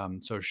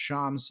 So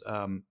Shams,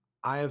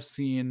 I have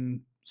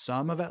seen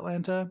some of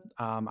Atlanta.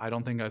 I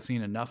don't think I've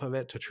seen enough of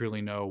it to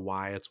truly know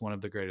why it's one of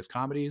the greatest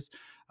comedies,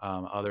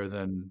 other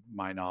than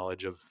my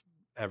knowledge of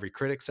every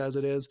critic says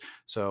it is.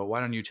 So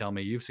why don't you tell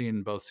me, you've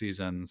seen both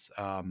seasons,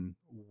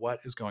 what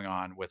is going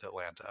on with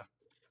Atlanta?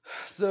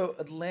 So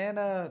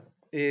Atlanta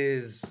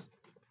is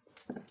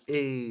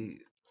a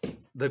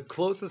the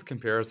closest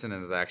comparison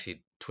is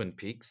actually Twin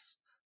Peaks,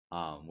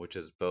 which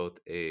is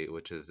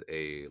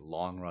a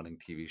long running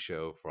TV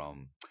show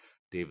from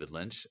David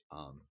Lynch.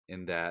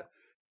 In that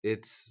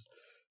it's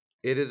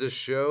it is a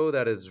show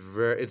that is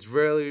it's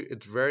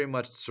very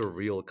much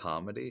surreal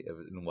comedy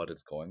in what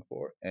it's going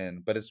for,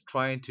 and but it's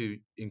trying to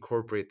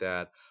incorporate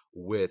that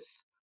with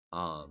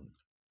um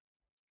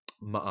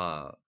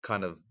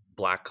kind of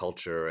black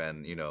culture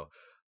and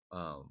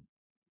um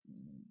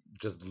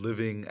just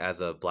living as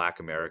a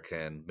black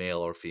American, male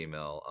or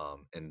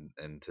female,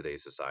 in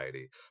today's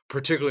society,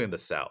 particularly in the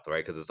South,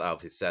 right? Because it's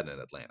obviously set in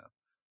Atlanta.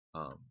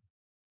 Um,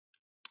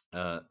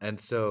 and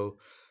so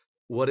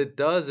what it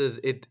does is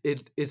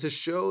it's a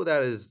show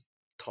that is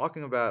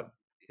talking about,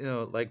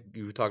 like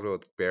you talked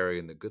about with Barry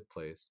and The Good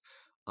Place,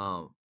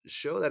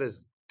 show that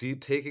is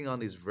taking on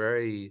these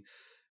very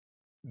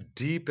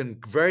deep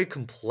and very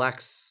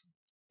complex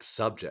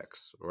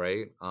subjects,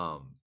 right?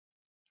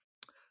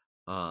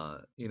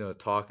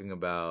 Talking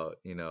about,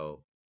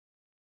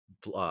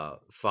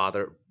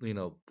 father,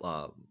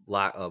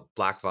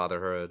 black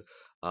fatherhood,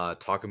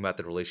 talking about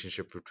the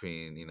relationship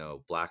between,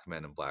 black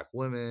men and black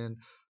women,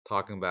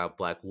 talking about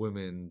black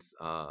women's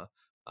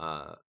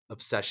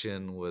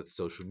obsession with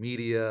social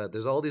media.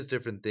 There's all these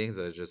different things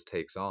that it just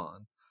takes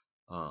on.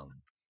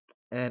 Um,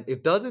 and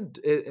it doesn't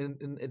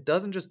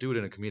just do it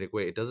in a comedic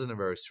way. It does it in a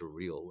very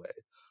surreal way.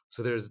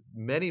 So there's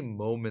many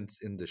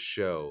moments in the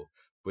show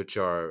which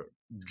are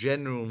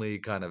genuinely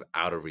kind of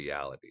out of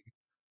reality.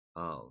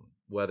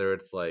 Whether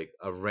it's like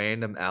a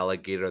random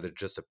alligator that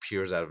just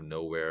appears out of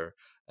nowhere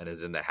and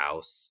is in the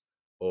house,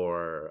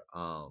 or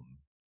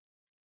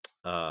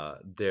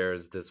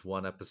there's this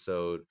one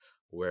episode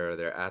where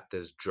they're at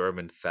this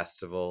German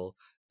festival,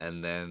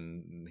 and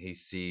then he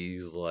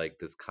sees like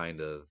this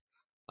kind of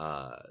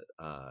uh,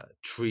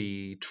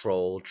 tree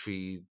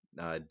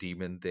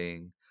demon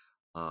thing.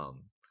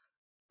 Um,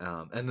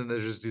 and then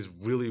there's just these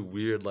really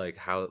weird like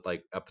how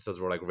like episodes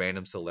where like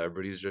random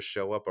celebrities just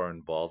show up or are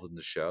involved in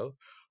the show.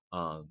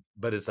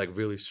 But it's like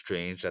really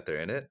strange that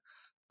they're in it.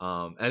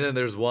 And then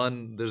there's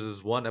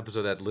this one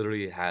episode that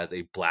literally has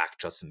a black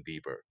Justin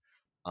Bieber.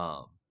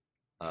 Um,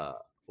 uh,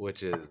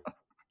 which is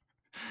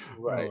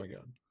Oh right. my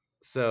god.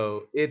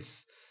 So it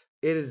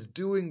is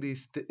doing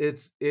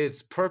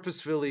it's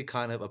purposefully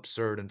kind of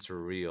absurd and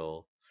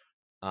surreal,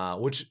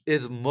 which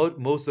is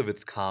most of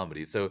its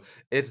comedy. So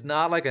it's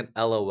not like an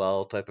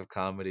LOL type of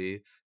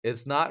comedy.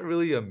 It's not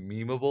really a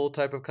memeable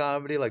type of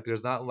comedy. Like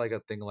there's not like a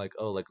thing like,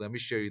 oh, like let me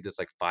show you this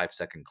like 5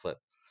 second clip.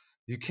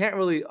 You can't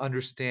really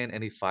understand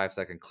any 5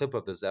 second clip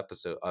of this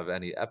episode of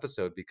any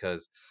episode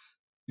because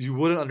you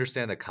wouldn't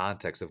understand the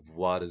context of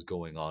what is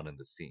going on in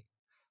the scene.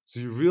 So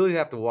you really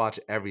have to watch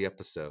every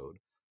episode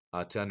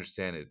to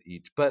understand it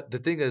each. But the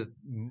thing is,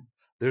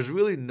 there's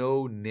really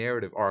no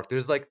narrative arc.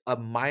 There's like a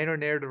minor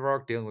narrative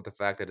arc dealing with the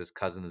fact that his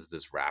cousin is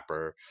this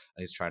rapper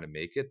and he's trying to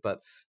make it,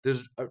 but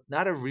there's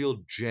not a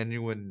real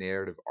genuine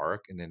narrative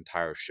arc in the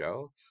entire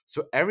show.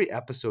 So every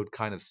episode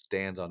kind of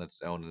stands on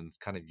its own and it's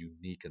kind of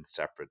unique and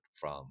separate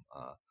from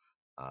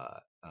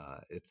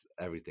it's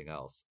everything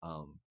else.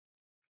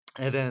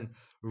 And then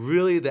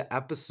really the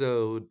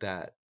episode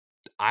that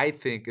I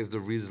think is the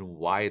reason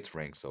why it's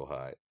ranked so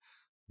high.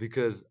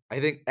 Because I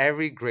think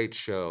every great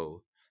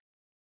show,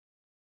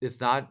 it's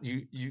not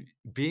you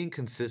being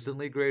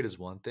consistently great is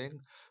one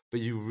thing, but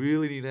you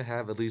really need to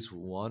have at least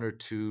one or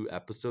two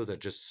episodes that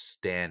just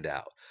stand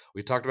out.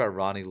 We talked about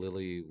Ronnie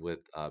Lilly with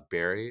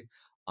Barry,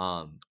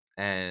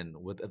 and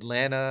with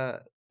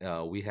Atlanta,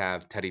 we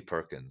have Teddy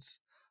Perkins,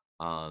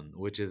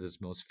 which is his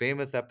most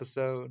famous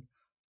episode,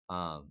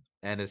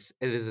 and it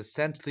is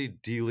essentially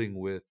dealing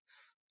with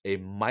a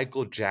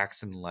Michael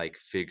Jackson like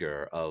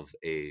figure of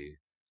a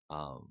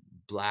um,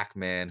 black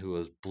man who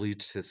has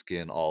bleached his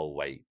skin all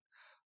white,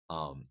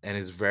 and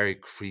is very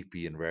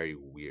creepy and very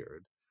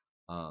weird.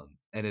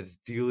 And it's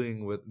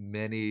dealing with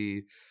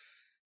many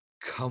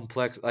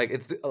complex like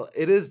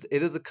it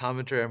is a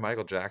commentary on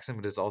Michael Jackson,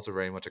 but it's also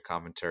very much a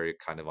commentary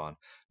kind of on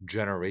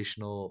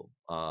generational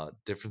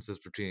differences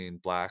between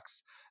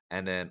blacks,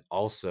 and then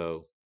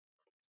also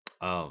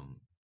um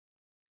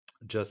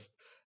just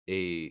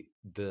a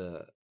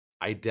the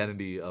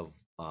identity of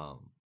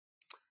um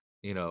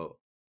you know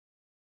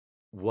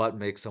what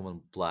makes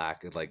someone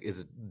black, like is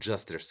it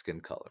just their skin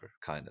color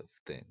kind of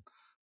thing.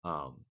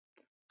 um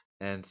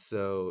and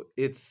so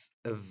it's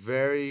a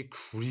very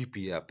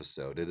creepy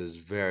episode. It is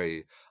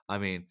very, I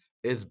mean,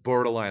 it's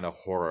borderline a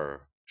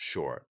horror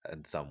short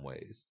in some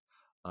ways.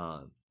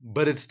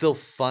 But it's still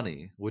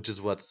funny, which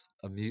is what's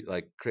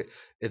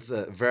it's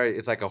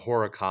like a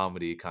horror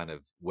comedy kind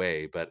of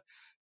way, but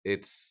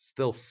it's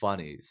still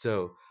funny.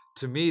 So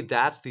to me,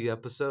 that's the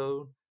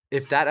episode.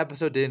 If that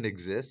episode didn't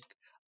exist,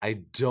 I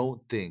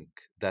don't think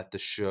that the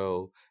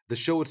show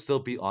would still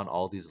be on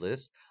all these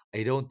lists.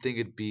 I don't think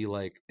it'd be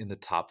like in the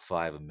top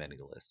five of many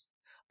lists.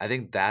 I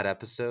think that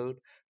episode,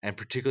 and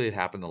particularly it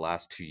happened the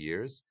last 2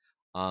 years,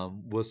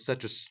 was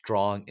such a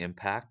strong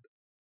impact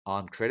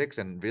on critics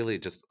and really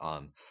just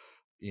on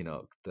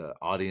the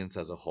audience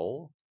as a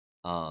whole,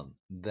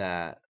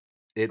 that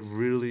it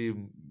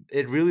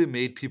really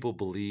made people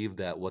believe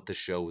that what the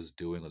show was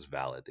doing was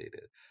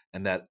validated,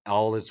 and that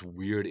all its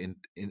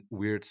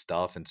weird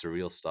stuff and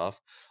surreal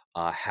stuff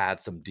had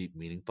some deep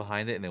meaning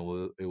behind it, and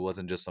it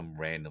wasn't just some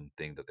random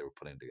thing that they were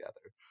putting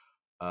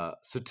together.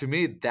 So to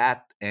me,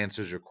 that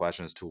answers your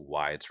question as to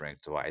why it's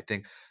ranked so high. I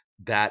think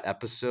that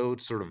episode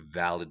sort of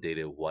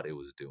validated what it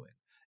was doing,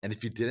 and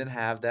if you didn't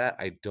have that,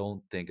 I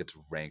don't think it's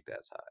ranked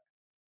as high.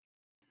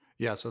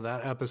 Yeah, so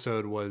that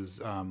episode was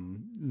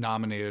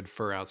nominated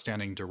for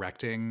outstanding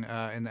directing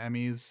in the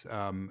Emmys.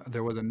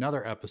 There was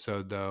another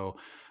episode though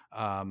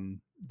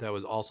that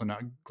was also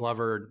not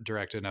Glover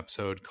directed an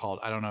episode called,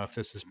 I don't know if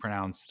this is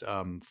pronounced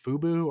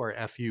Fubu or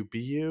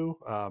Fubu.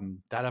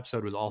 That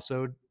episode was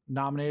also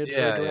nominated for a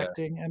Yeah, yeah.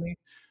 directing Emmy.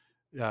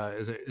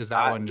 Is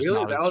that one just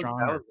Really, not as strong?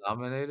 that was Or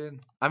nominated.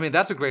 I mean,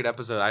 that's a great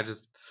episode. I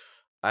just,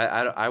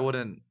 I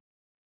wouldn't.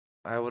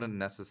 I wouldn't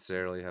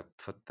necessarily have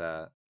put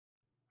that.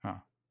 Huh.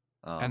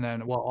 And Um,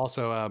 then, well,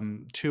 also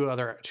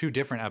two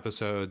different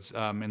episodes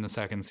in the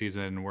second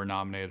season were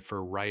nominated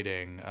for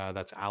writing.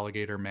 That's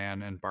Alligator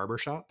Man and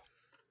Barbershop.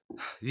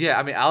 yeah,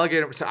 I mean,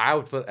 Alligator. So I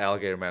would put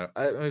Alligator Man.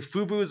 I mean,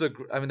 Fubu is a.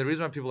 I mean, the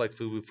reason why people like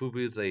Fubu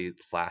is a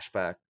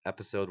flashback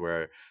episode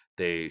where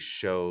they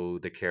show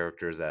the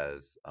characters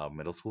as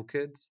middle school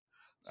kids.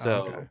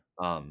 Oh, okay.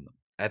 So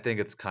I think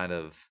it's kind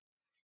of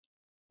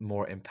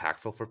more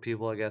impactful for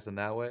people, I guess, in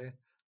that way.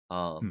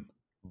 Hmm.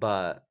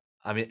 But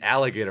I mean,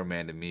 Alligator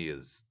Man to me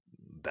is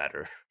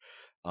better.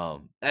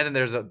 And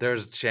then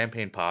there's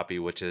Champagne Poppy,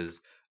 which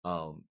is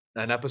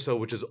an episode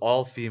which is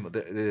all female.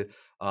 They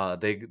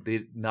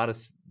not a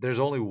there's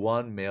only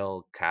one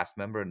male cast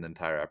member in the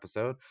entire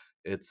episode.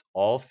 It's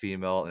all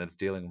female and it's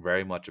dealing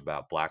very much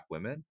about Black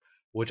women,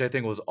 which I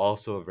think was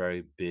also a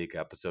very big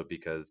episode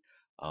because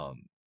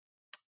um,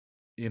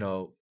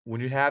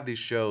 when you have these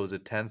shows,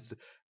 it tends to,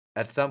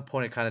 at some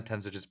point, it kind of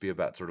tends to just be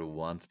about sort of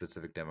one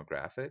specific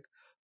demographic.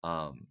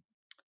 Um,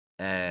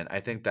 and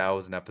I think that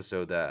was an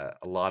episode that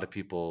a lot of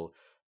people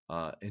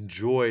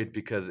enjoyed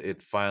because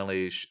it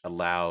finally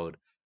allowed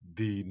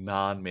the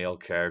non-male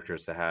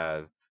characters to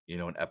have,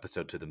 an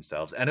episode to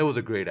themselves. And it was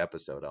a great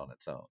episode on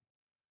its own.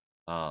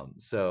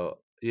 So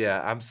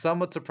yeah, I'm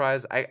somewhat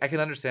surprised. I can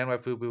understand why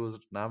Fubu was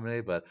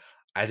nominated, but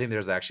I think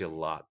there's actually a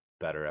lot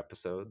better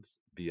episodes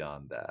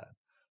beyond that.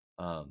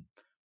 Um,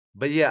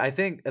 but yeah, I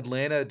think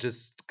Atlanta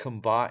just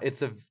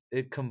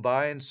it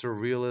combines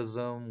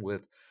surrealism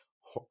with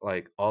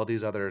like all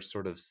these other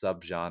sort of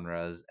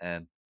subgenres,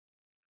 and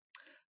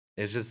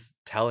it's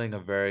tackling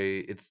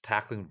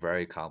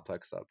very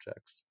complex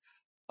subjects.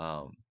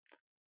 Um,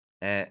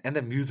 and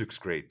the music's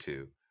great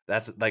too.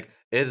 That's like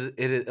it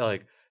is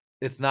like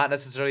it's not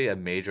necessarily a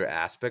major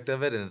aspect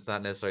of it, and it's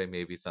not necessarily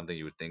maybe something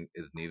you would think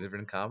is needed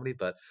in comedy,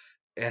 but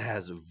it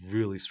has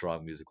really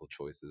strong musical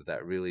choices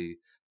that really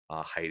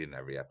heighten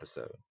every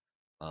episode.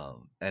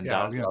 And Yeah,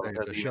 I Donald was gonna Glover say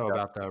it's does a even show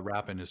does, about the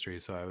rap industry,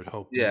 so I would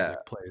hope yeah,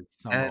 music plays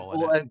some and role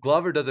in well, it. and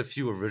Glover does a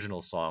few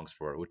original songs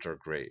for it, which are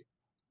great.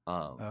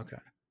 Um, Okay.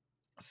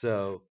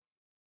 so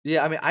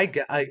yeah, I mean, I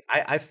get,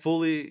 I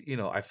fully,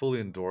 I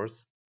fully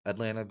endorse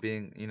Atlanta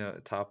being,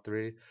 top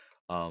three.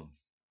 Um,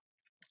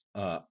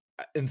 Uh,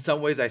 in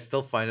some ways, I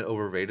still find it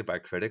overrated by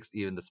critics,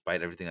 even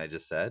despite everything I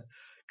just said.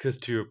 Because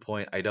to your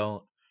point,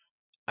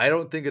 I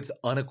don't think it's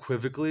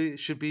unequivocally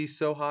should be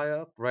so high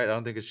up, right? I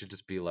don't think it should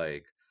just be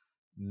like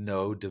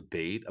no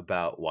debate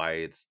about why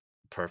it's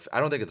perfect. I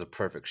don't think it's a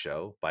perfect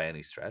show by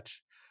any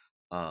stretch.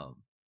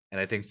 Um,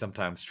 and I think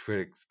sometimes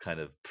critics kind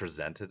of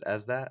present it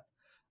as that.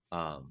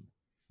 Um,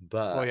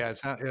 Well, but yeah,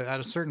 it's not, at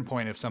a certain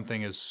point, if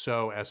something is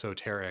so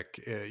esoteric,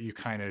 you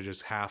kind of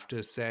just have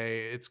to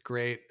say it's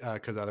great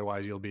because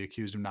otherwise you'll be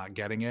accused of not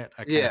getting it.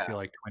 I kind of yeah, feel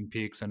like Twin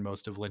Peaks and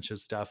most of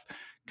Lynch's stuff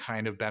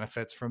kind of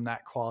benefits from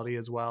that quality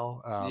as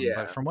well.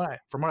 But yeah, from what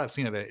I've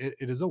seen of it,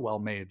 it is a well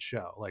made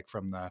show. Like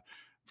from the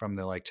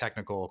like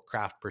technical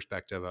craft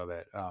perspective of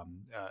it,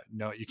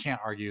 no, you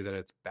can't argue that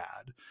it's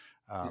bad.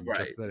 right,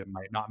 Just that it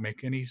might not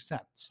make any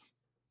sense.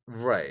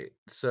 right.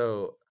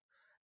 So,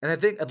 and I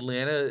think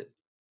Atlanta,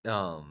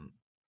 um,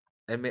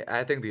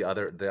 I think the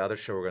other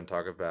show we're going to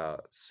talk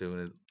about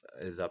soon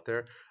is up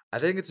there. I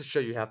think it's a show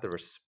you have to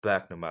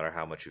respect no matter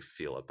how much you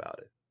feel about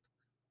it.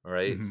 All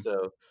right, Hmm.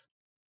 so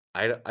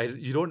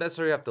you don't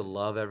necessarily have to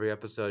love every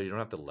episode. You don't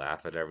have to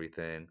laugh at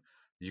everything.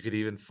 You could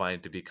even find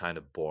it to be kind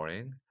of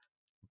boring,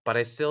 but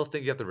I still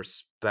think you have to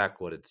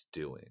respect what it's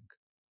doing.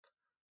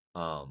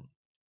 Um,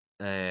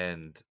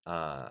 and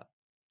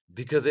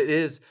because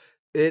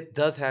it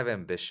does have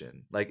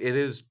ambition. Like it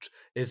is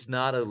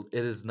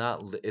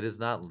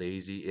not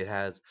lazy. It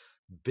has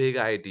big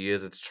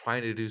ideas. It's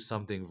trying to do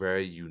something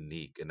very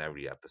unique in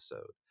every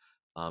episode.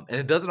 And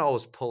it doesn't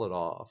always pull it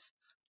off,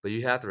 but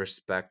you have to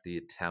respect the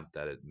attempt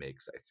that it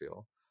makes, I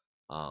feel.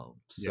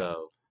 Um, Yeah.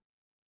 so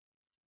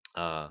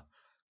uh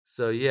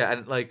so yeah,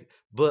 and like,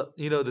 but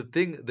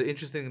the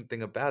interesting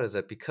thing about it is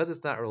that because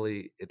it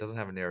doesn't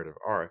have a narrative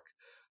arc,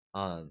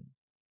 um,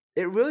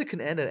 it really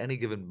can end at any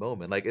given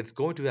moment. Like it's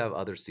going to have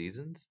other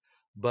seasons,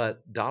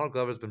 but Donald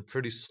Glover's been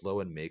pretty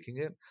slow in making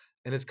it,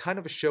 and it's kind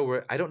of a show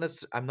where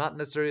I'm not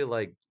necessarily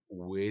like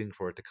waiting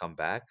for it to come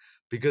back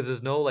because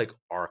there's no like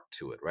arc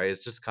to it, right?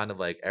 It's just kind of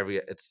like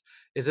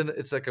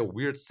it's like a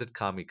weird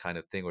sitcom kind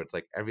of thing where it's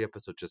like every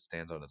episode just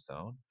stands on its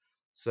own.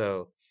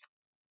 So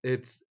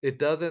it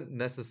doesn't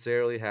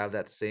necessarily have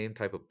that same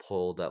type of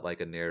pull that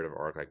like a narrative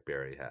arc like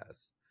Barry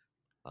has.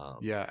 Um,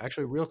 Yeah,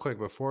 actually, real quick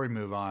before we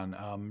move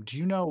on, do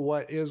you know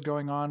what is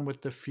going on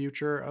with the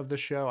future of the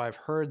show? I've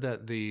heard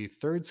that the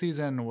third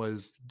season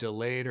was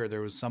delayed, or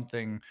there was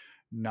something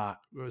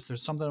not was there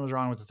something that was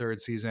wrong with the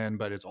third season,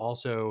 but it's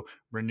also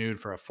renewed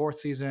for a fourth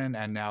season,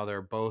 and now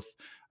they're both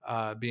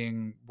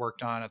being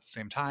worked on at the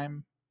same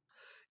time.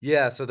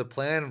 yeah, so the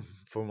plan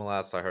from the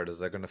last I heard is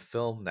they're going to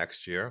film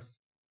next year.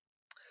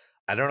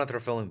 I don't know if they're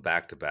filming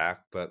back to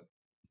back, but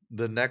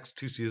the next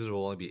two seasons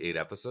will only be 8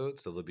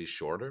 episodes, so they'll be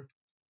shorter.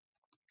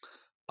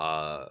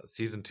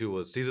 Season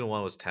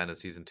 1 was 10 and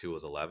season 2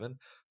 was 11.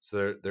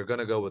 So they're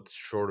gonna go with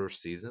shorter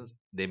seasons.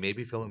 They may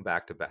be filming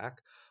back to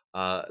back.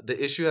 The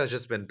issue has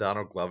just been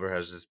Donald Glover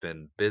has just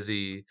been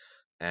busy,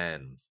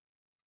 and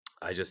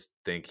I just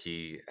think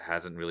he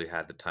hasn't really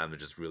had the time to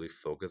just really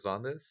focus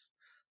on this.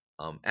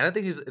 And I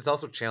think it's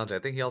also challenging.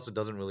 I think he also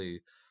doesn't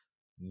really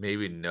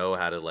maybe know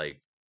how to like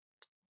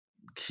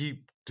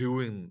keep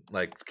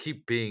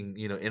being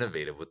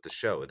innovative with the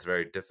show. It's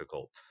very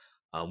difficult.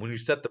 When you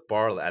set the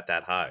bar at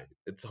that high,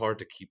 it's hard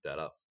to keep that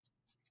up.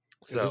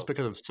 Is this So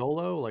because of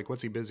Solo? Like,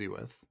 what's he busy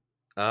with?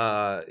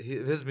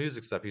 his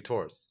music stuff, he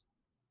tours.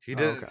 He Oh,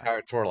 did an okay.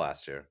 entire tour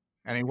last year.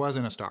 And he was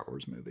in a Star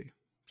Wars movie.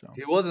 So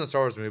He was in a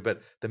Star Wars movie,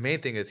 but the main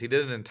thing is he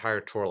did an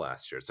entire tour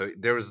last year. So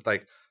there was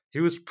like he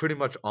was pretty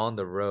much on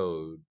the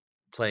road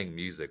playing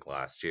music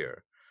last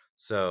year.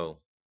 So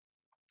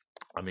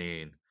I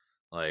mean,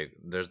 like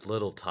there's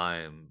little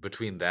time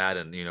between that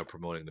and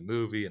promoting the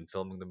movie and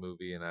filming the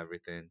movie and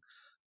everything.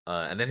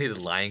 And then he did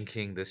Lion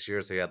King this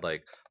year, so he had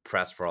like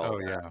press for all oh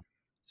of that. yeah, that's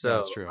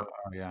So true.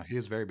 Oh yeah, he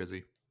is very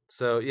busy.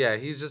 so yeah,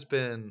 he's just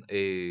been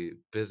a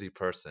busy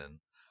person.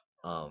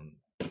 Um,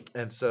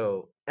 and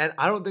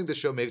I don't think the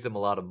show makes him a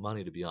lot of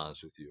money, to be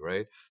honest with you,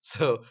 right?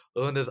 So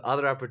when there's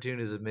other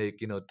opportunities to make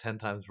 10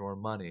 times more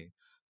money,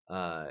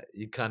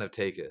 you kind of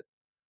take it.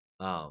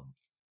 Um,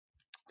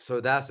 so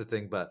that's the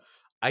thing, but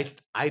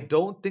I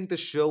don't think the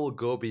show will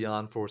go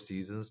beyond 4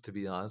 seasons, to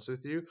be honest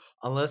with you,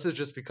 unless it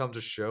just becomes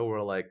a show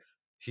where like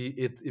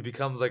it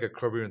becomes like a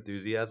Curb Your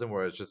Enthusiasm,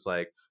 where it's just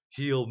like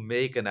he'll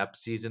make an ep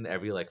season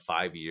every like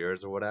 5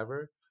 years or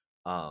whatever,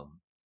 um,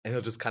 and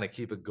he'll just kind of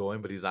keep it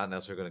going, but he's not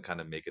necessarily going to kind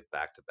of make it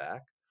back to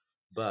back.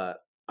 But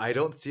I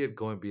don't see it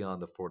going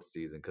beyond the fourth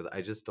season because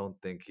I just don't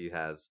think he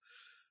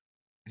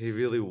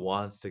really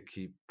wants to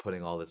keep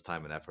putting all this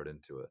time and effort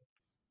into it.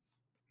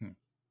 Hmm.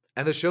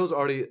 And the show's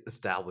already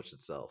established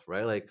itself,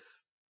 right? Like,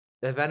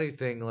 if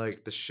anything,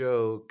 like the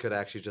show could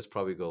actually just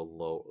probably go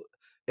low.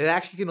 It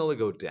actually can only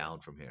go down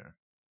from here.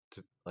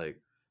 To like,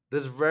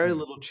 there's very Hmm.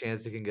 little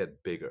chance it can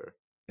get bigger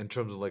in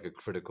terms of like a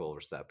critical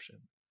reception.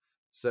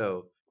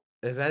 So,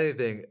 if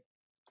anything,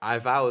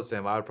 if I was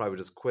him, I would probably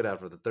just quit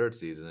after the third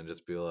season and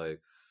just be like,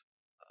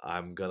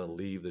 I'm gonna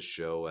leave the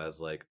show as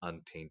like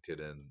untainted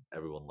and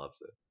everyone loves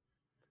it.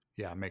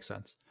 Yeah, makes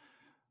sense.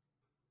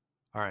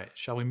 All right,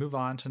 shall we move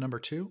on to number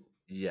 2?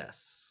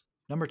 Yes.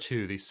 Number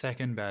 2, the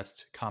second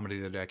best comedy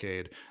of the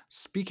decade.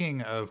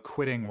 Speaking of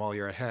quitting while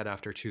you're ahead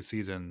after 2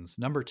 seasons,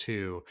 number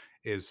 2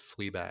 is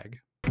Fleabag.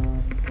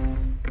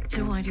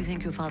 So why do you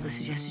think your father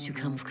suggested you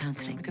come for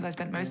counseling? Because I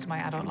spent most of my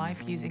adult life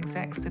using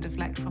sex to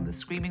deflect from the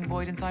screaming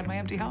void inside my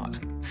empty heart.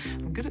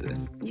 I'm good at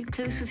this. You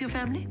close with your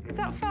family? Is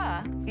that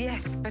fur?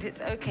 Yes, but it's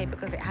okay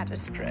because it had a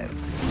stroke.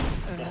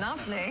 Oh,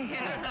 lovely.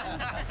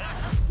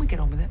 We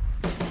get on with it.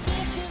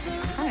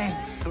 Hi.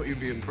 Thought you'd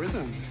be in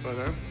prison by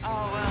now.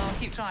 Oh, well,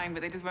 keep trying,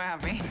 but they just won't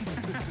have me.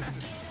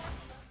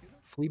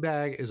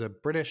 Fleabag is a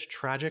British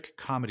tragic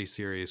comedy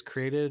series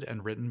created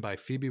and written by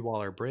Phoebe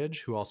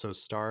Waller-Bridge, who also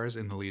stars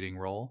in the leading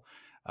role.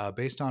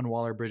 Based on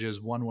Waller-Bridge's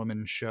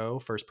one-woman show,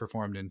 first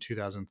performed in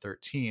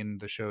 2013,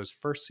 the show's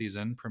first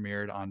season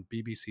premiered on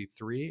BBC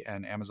Three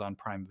and Amazon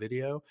Prime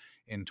Video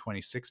in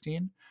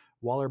 2016.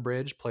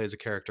 Waller-Bridge plays a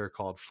character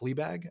called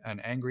Fleabag, an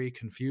angry,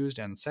 confused,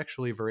 and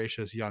sexually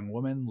voracious young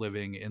woman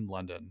living in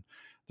London.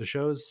 The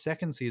show's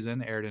second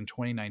season aired in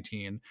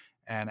 2019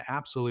 and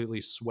absolutely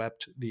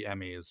swept the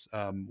Emmys,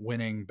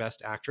 winning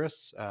Best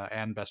Actress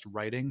and Best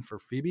Writing for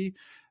Phoebe,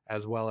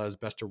 as well as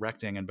Best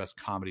Directing and Best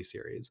Comedy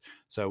Series.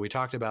 So we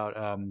talked about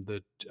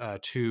the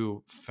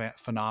two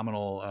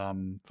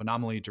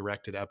phenomenally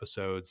directed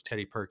episodes,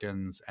 Teddy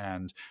Perkins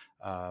and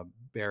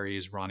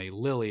Barry's Ronnie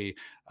Lilly.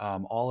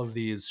 All of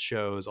these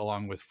shows,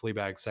 along with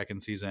Fleabag's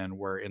second season,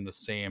 were in the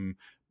same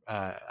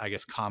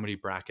comedy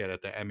bracket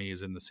at the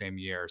Emmys in the same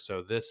year.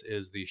 So this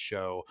is the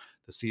show,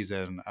 the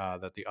season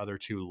that the other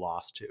two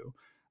lost to.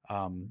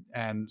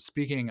 And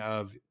speaking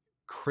of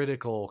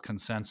critical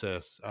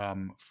consensus,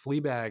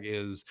 Fleabag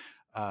is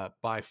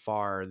by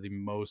far the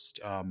most,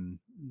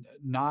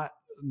 not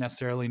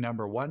necessarily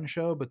number one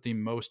show, but the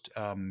most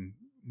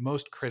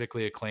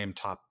critically acclaimed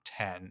top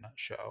 10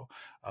 show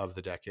of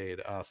the decade.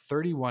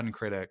 31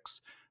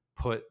 critics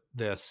put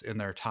this in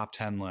their top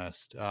 10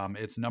 list.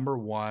 It's number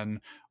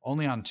one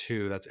only on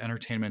 2. That's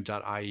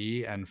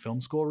entertainment.ie and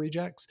Film School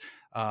Rejects.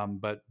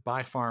 But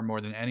by far more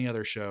than any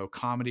other show,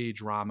 comedy,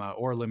 drama,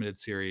 or limited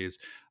series,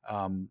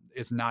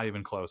 it's not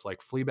even close. Like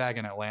Fleabag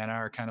and Atlanta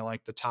are kind of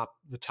like the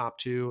top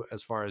 2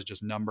 as far as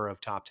just number of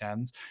top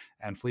 10s.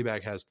 And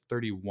Fleabag has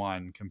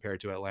 31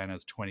 compared to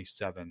Atlanta's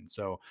 27.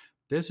 So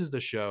this is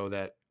the show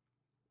that,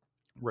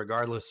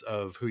 regardless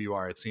of who you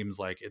are, it seems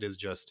like it is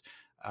just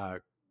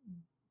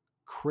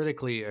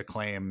critically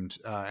acclaimed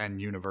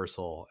and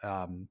universal.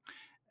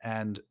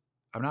 And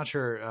I'm not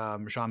sure,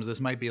 Shams,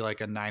 this might be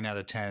like a 9 out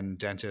of 10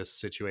 dentist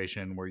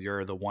situation where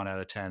you're the 1 out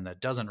of 10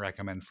 that doesn't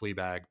recommend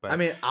Fleabag. But I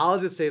mean, I'll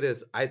just say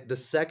this: the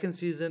second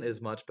season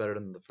is much better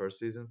than the first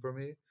season for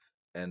me,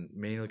 and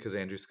mainly because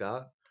Andrew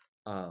Scott.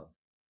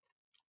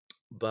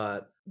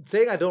 But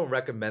saying I don't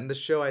recommend the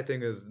show, I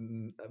think is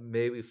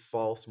maybe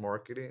false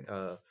marketing.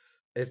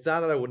 It's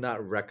not that I would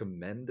not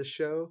recommend the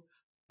show.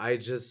 I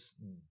just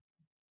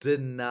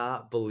did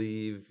not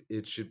believe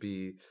it should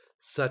be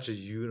such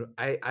a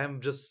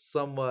I'm just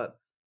somewhat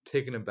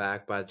taken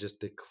aback by just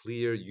the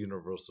clear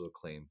universal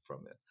acclaim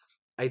from it.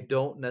 I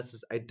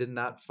did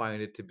not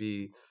find it to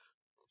be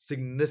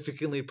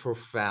significantly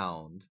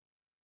profound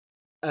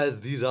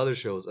as these other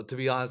shows. To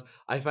be honest,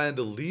 I find it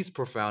the least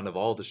profound of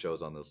all the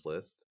shows on this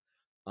list.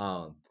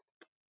 Um,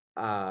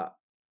 uh,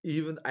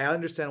 Even I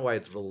understand why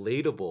it's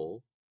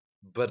relatable,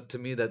 but to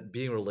me, that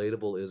being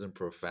relatable isn't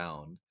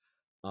profound.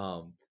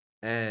 Um,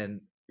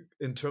 and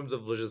in terms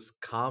of just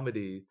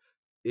comedy,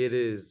 it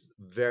is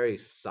very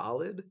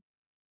solid.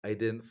 I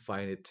didn't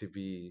find it to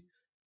be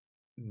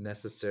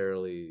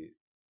necessarily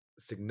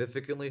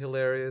significantly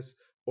hilarious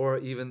or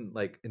even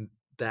like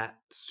that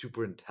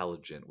super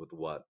intelligent with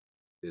what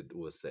it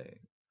was saying.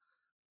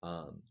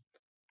 Um,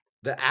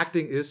 the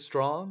acting is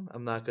strong.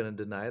 I'm not going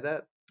to deny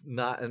that.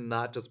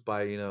 Not just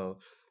by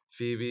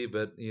Phoebe,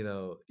 but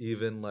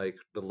even like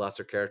the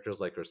lesser characters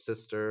like her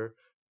sister,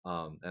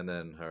 and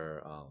then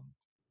her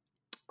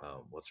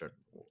what's her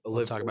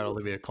Let's talk about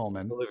Olivia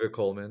Colman. Olivia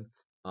Colman.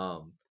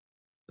 Um,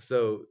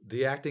 so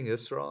the acting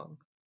is strong.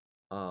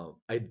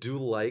 I do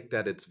like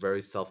that it's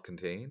very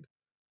self-contained.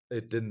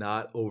 It did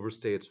not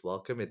overstay its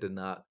welcome. It did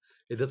not.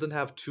 It doesn't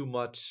have too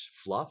much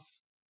fluff,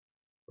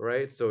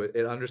 right? So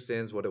it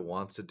understands what it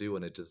wants to do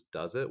and it just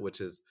does it,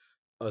 which is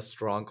a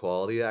strong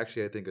quality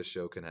actually I think a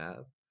show can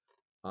have.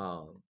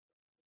 Um,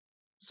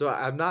 so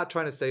I'm not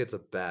trying to say it's a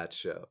bad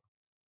show.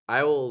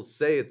 I will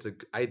say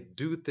I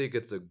do think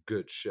it's a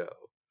good show,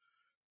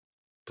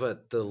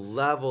 but the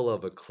level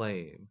of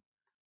acclaim,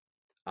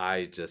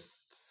 I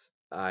just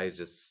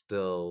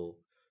still,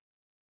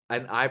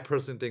 and I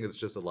personally think it's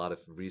just a lot of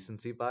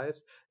recency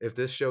bias. If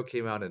this show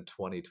came out in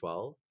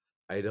 2012,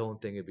 I don't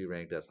think it'd be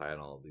ranked as high on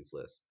all of these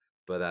lists.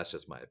 But that's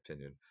just my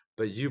opinion.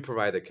 But you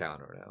provide the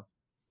counter now.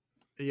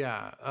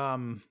 Yeah.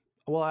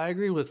 Well, I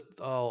agree with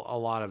a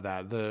lot of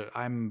that.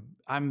 I'm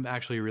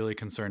actually really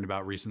concerned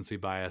about recency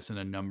bias in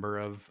a number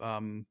of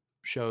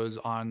shows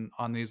on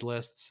these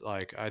lists.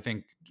 Like I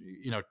think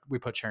we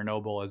put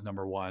Chernobyl as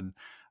number one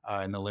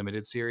in the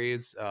limited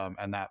series,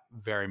 and that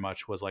very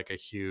much was like a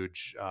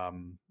huge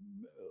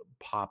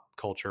pop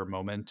culture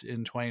moment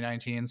in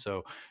 2019.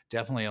 So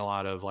definitely a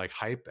lot of like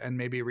hype and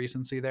maybe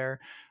recency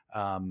there.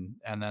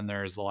 And then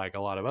there's like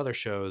a lot of other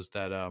shows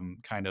that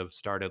kind of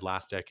started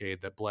last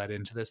decade that bled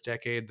into this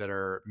decade that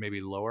are maybe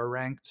lower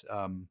ranked.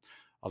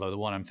 Although the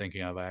one I'm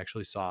thinking of, I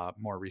actually saw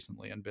more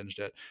recently and binged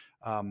it.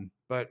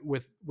 But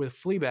with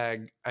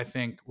Fleabag, I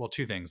think, well,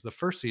 two things. The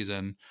first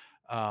season,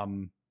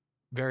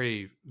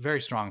 very, very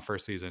strong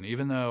first season,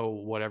 even though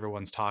what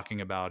everyone's talking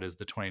about is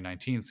the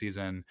 2019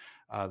 season.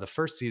 The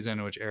first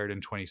season, which aired in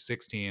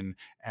 2016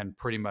 and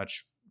pretty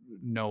much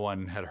no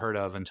one had heard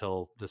of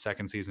until the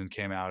second season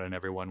came out and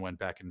everyone went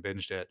back and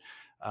binged it.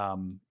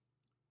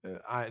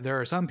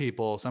 There are some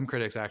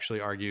critics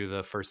actually argue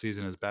the first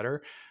season is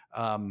better.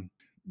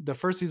 The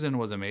first season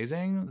was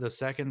amazing. The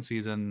second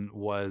season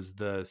was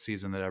the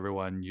season that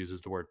everyone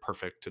uses the word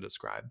perfect to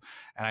describe.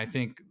 And I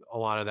think a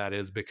lot of that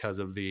is because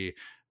of the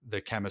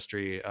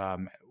chemistry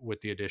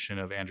with the addition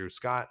of Andrew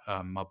Scott,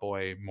 my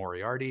boy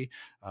Moriarty,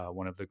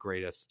 one of the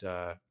greatest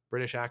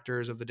British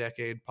actors of the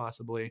decade,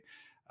 possibly.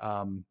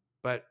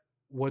 But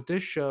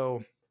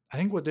I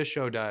think what this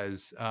show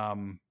does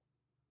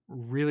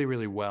really,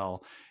 really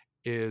well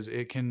is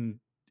it can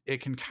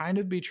kind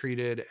of be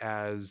treated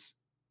as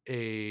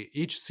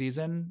each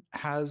season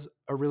has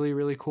a really,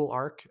 really cool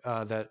arc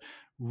that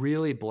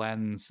really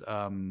blends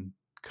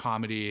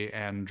comedy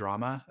and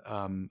drama.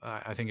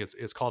 I think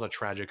it's called a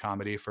tragic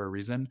comedy for a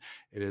reason.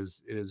 It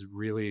is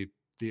really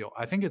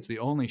I think it's the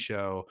only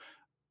show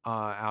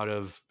out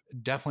of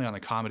definitely on the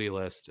comedy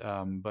list,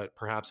 but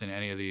perhaps in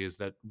any of these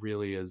that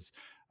really is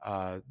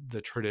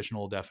the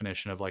traditional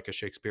definition of like a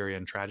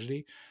Shakespearean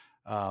tragedy.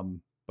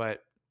 But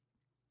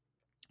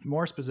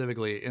more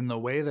specifically, in the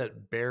way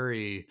that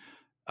Barry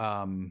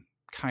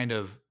kind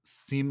of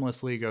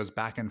seamlessly goes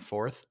back and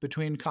forth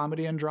between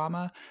comedy and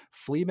drama,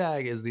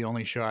 Fleabag is the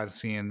only show I've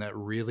seen that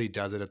really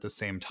does it at the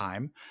same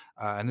time.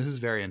 And this is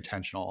very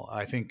intentional.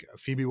 I think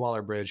Phoebe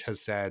Waller-Bridge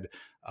has said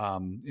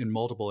in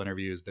multiple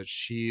interviews that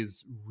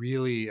she's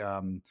really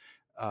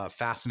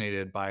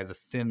fascinated by the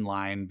thin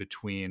line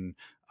between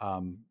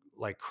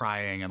like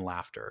crying and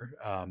laughter.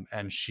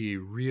 And she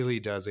really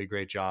does a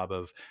great job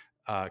of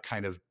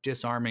kind of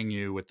disarming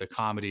you with the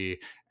comedy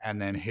and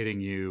then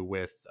hitting you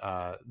with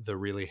the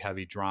really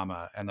heavy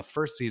drama. And the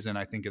first season,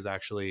 I think, is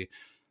actually,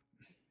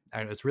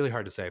 and it's really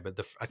hard to say, but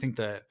I think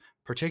that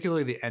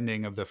particularly the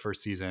ending of the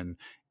first season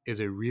is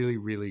a really,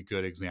 really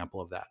good example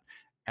of that.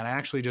 And I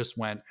actually just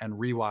went and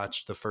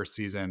rewatched the first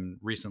season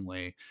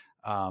recently,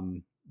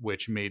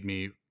 which made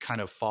me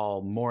kind of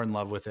fall more in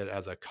love with it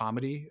as a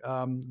comedy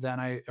than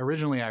I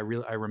originally. I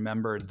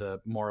remembered the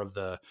more of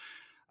the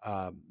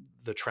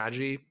the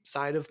tragedy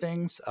side of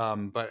things.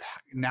 But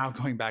now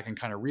going back and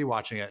kind of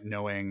rewatching it,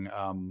 knowing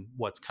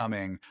what's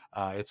coming,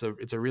 it's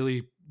a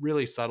really,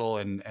 really subtle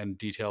and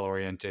detail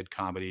oriented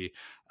comedy.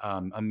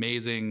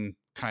 Amazing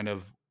kind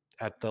of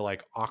at the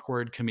like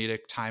awkward comedic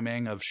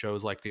timing of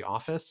shows like The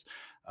Office.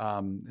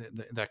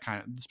 That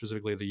kind of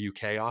specifically the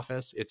UK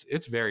Office.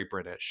 It's very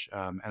British,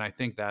 and I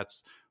think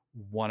that's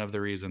one of the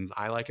reasons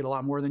I like it a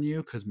lot more than you,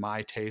 because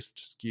my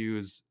taste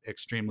skews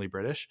extremely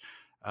British.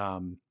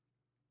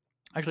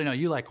 Actually, no,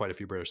 you like quite a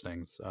few British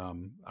things. I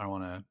don't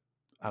want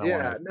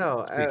Yeah, to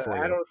no, speak for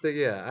I you. don't think.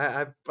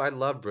 Yeah, I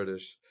love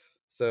British,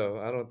 so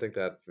I don't think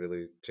that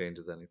really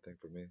changes anything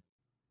for me.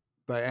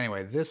 But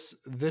anyway, this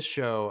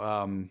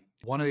show,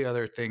 one of the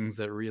other things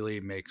that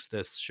really makes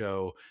this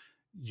show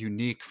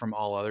unique from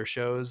all other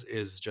shows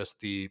is just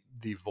the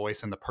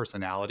voice and the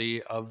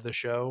personality of the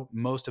show.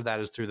 Most of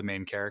that is through the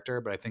main character,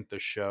 but I think the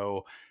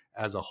show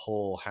as a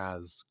whole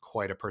has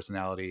quite a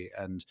personality,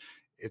 and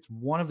it's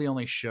one of the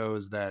only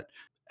shows that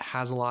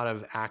has a lot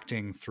of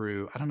acting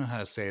through, I don't know how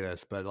to say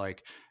this, but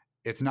like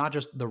it's not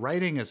just the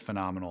writing is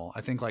phenomenal.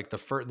 I think like the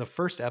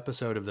first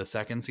episode of the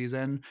second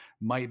season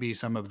might be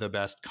some of the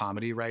best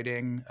comedy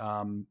writing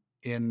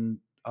in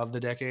of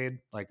the decade,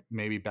 like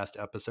maybe best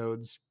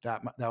episodes.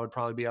 That would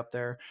probably be up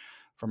there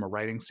from a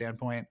writing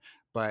standpoint.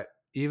 But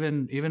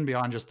even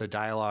beyond just the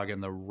dialogue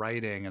and the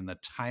writing and the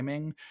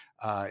timing,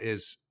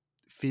 is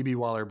Phoebe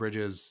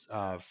Waller-Bridge's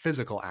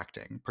physical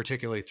acting,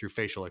 particularly through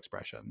facial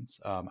expressions.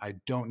 I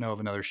don't know of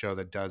another show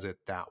that does it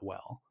that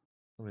well.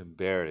 I mean,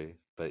 Barry,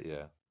 but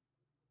yeah.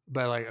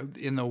 But like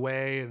in the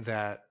way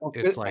that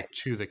it's like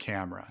to the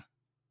camera.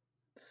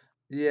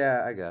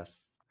 Yeah, I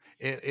guess.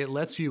 It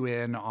lets you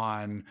in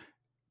on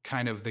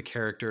kind of the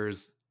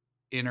character's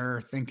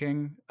inner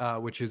thinking,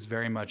 which is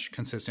very much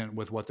consistent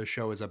with what the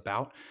show is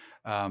about.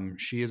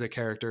 She is a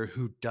character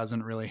who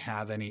doesn't really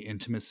have any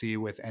intimacy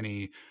with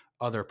any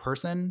other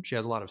person. She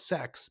has a lot of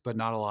sex, but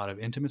not a lot of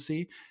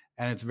intimacy.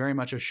 And it's very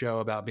much a show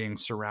about being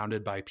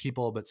surrounded by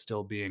people, but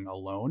still being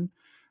alone.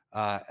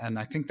 And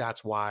I think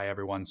that's why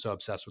everyone's so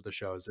obsessed with the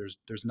shows.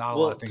 There's not a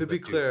lot of things. To be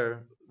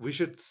clear, we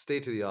should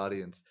state to the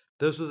audience,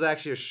 this was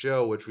actually a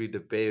show which we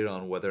debated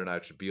on whether or not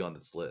it should be on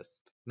this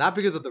list. Not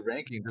because of the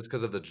ranking, just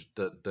because of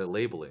the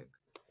labeling.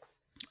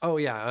 Oh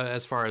yeah,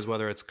 as far as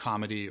whether it's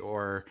comedy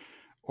or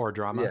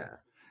drama. Yeah.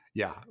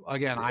 Yeah.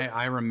 Again, yeah.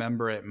 I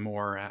remember it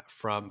more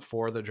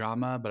for the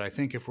drama, but I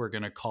think if we're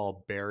going to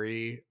call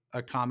Barry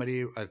a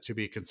comedy, to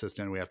be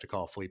consistent, we have to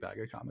call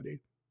Fleabag a comedy.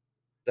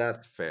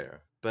 That's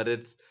fair, but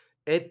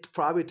it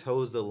probably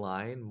toes the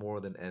line more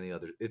than any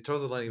other. It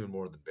toes the line even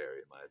more than Barry,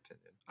 in my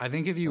opinion. I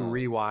think if you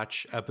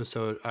rewatch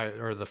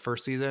or the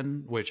first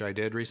season, which I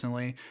did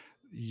recently,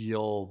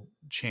 you'll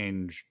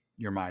change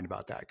your mind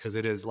about that, because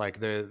it is like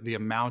the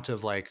amount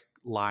of like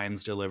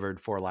lines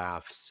delivered for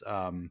laughs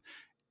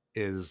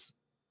is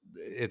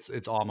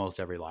it's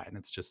almost every line.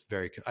 It's just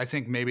very. I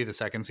think maybe the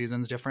second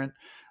season's different,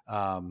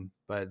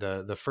 but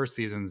the first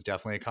season's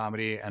definitely a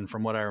comedy. And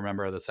from what I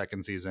remember of the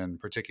second season,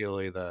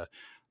 particularly the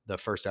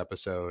first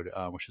episode,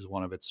 which is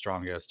one of its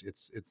strongest,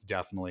 it's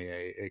definitely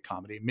a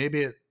comedy.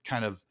 Maybe it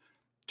kind of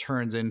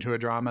turns into a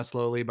drama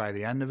slowly by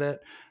the end of it,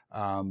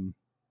 a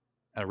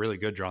really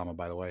good drama,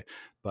 by the way.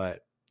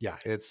 But yeah,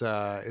 it's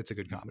a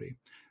good comedy.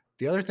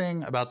 The other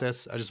thing about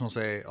this, I just want to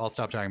say, I'll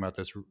stop talking about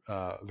this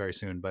very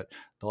soon, but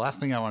the last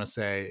thing I want to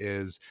say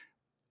is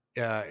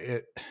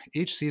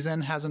each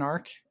season has an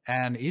arc,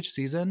 and each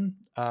season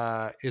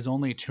is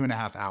only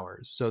 2.5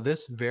 hours. So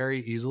this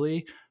very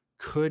easily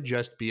could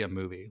just be a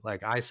movie.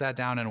 Like I sat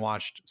down and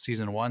watched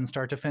season 1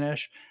 start to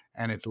finish,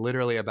 and it's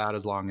literally about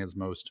as long as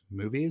most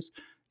movies.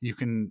 You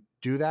can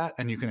do that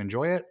and you can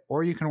enjoy it,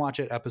 or you can watch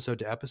it episode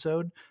to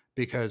episode,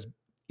 because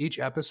each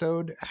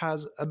episode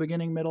has a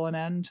beginning, middle, and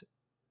end.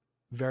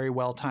 Very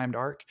well-timed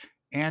arc,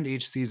 and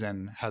each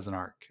season has an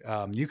arc.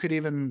 You could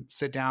even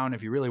sit down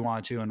if you really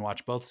wanted to and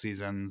watch both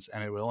seasons,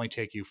 and it would only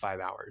take you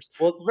 5 hours.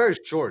 Well, it's a very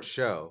short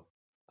show.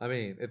 I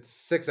mean, it's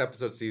 6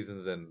 episode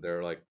seasons, and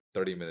they're like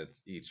 30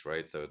 minutes each,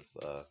 right? So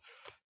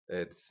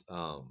it's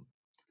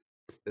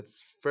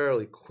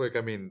fairly quick.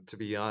 I mean, to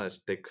be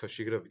honest,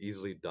 she could have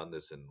easily done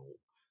this as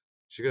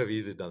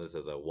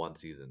a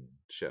 1-season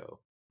show.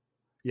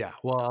 Yeah,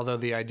 well, although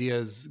the idea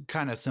is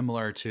kind of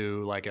similar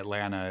to like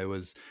Atlanta, it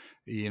was,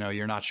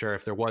 you're not sure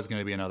if there was going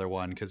to be another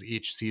one, because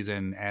each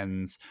season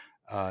ends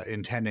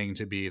intending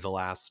to be the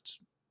last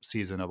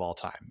season of all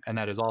time. And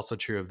that is also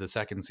true of the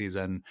second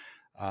season.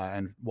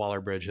 And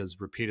Waller-Bridge has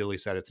repeatedly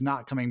said it's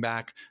not coming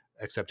back,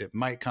 except it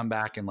might come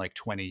back in like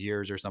 20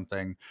 years or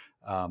something.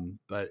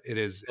 But it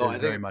is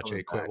very much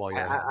a quit while you're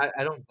ahead.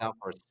 I don't doubt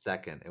for a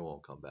second it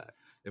won't come back.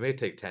 It may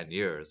take 10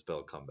 years, but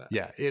it'll come back.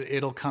 Yeah,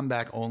 it'll come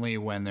back only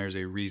when there's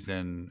a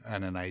reason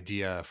and an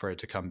idea for it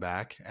to come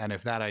back. And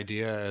if that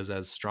idea is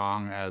as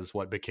strong as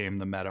what became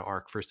the meta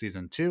arc for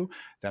season 2,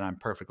 then I'm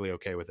perfectly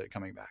okay with it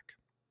coming back.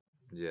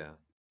 Yeah,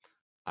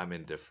 I'm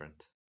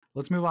indifferent.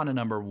 Let's move on to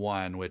number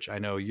 1, which I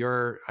know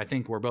I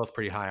think we're both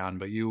pretty high on,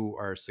 but you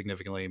are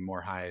significantly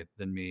more high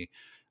than me.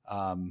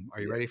 Are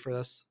you ready for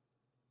this?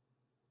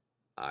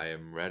 I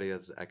am ready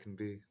as I can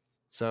be.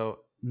 So,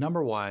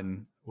 number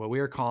one, what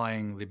we are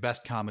calling the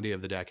best comedy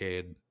of the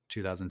decade,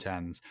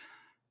 2010s,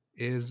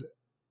 is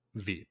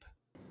Veep.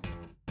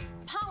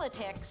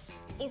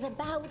 Politics is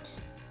about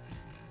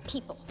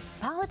people.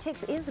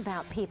 Politics is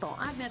about people.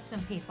 I've met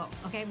some people,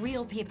 okay,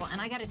 real people, and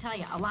I got to tell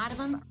you, a lot of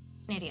them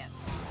are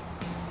idiots.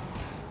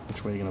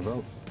 Which way are you going to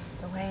vote?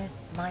 The way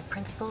my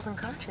principles and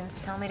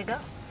conscience tell me to go.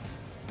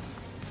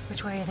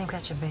 Which way do you think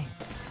that should be?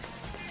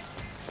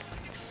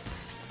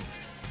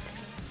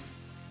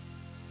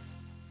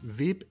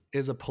 Veep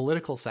is a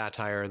political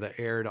satire that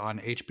aired on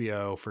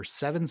HBO for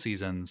 7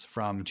 seasons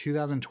from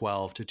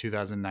 2012 to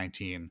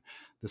 2019.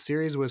 The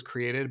series was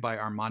created by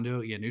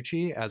Armando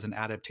Iannucci as an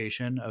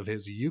adaptation of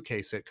his UK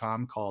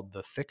sitcom called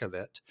The Thick of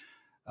It.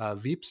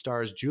 Veep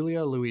stars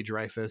Julia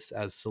Louis-Dreyfus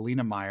as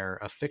Selina Meyer,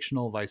 a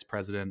fictional vice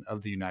president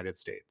of the United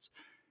States.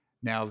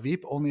 Now,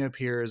 Veep only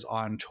appears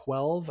on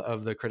 12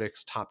 of the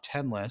critics' top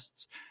 10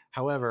 lists.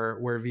 However,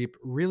 where Veep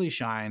really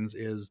shines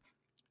is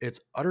its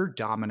utter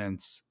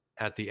dominance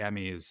at the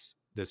Emmys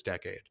this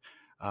decade.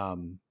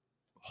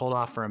 Hold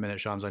off for a minute,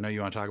 Shams. I know you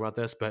want to talk about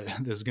this, but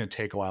this is going to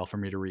take a while for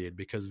me to read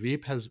because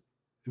Veep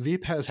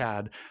has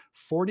had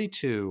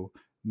 42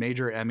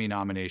 major Emmy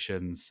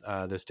nominations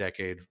this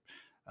decade.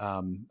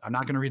 I'm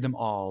not going to read them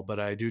all,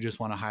 but I do just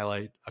want to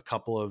highlight a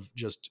couple of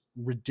just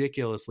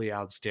ridiculously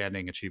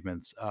outstanding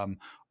achievements.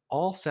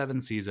 All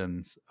 7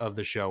 seasons of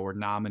the show were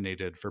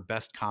nominated for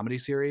Best Comedy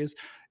Series.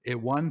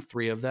 It won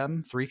 3 of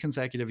them, 3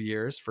 consecutive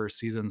years for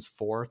seasons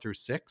 4 through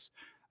 6.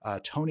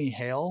 Tony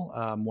Hale,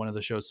 one of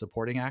the show's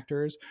supporting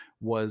actors,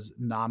 was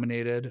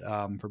nominated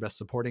for Best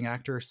Supporting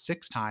Actor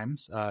 6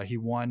 times. He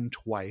won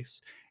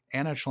twice.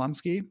 Anna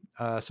Chlumsky,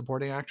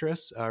 supporting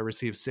actress,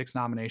 received 6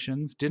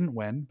 nominations, didn't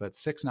win, but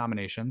 6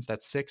 nominations.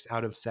 That's 6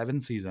 out of 7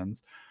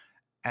 seasons.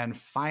 And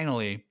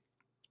finally,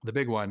 the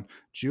big one,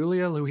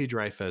 Julia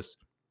Louis-Dreyfus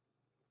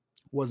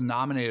was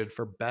nominated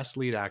for Best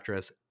Lead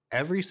Actress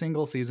every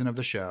single season of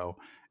the show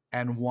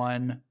and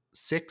won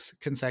 6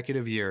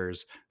 consecutive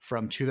years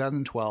from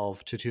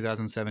 2012 to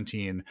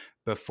 2017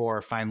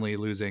 before finally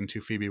losing to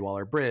Phoebe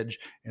Waller-Bridge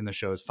in the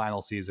show's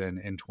final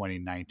season in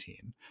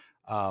 2019.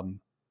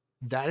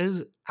 That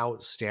is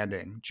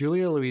outstanding.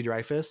 Julia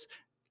Louis-Dreyfus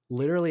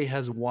literally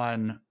has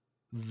won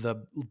the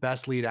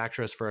Best Lead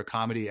Actress for a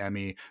Comedy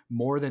Emmy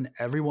more than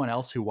everyone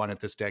else who won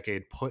it this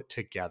decade put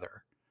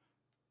together.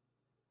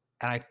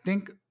 And I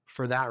think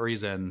for that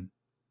reason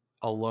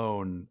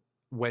alone,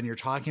 when you're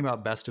talking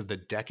about best of the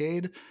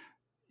decade,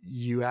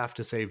 you have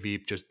to say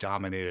Veep just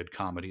dominated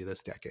comedy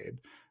this decade.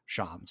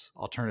 Shams,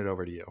 I'll turn it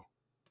over to you.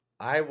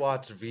 I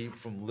watched Veep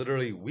from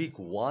literally week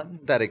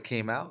 1 that it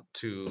came out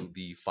to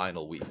the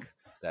final week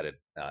that it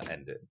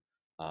ended.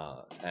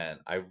 And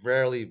I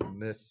rarely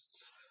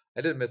missed,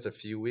 I did miss a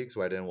few weeks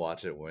where I didn't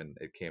watch it when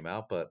it came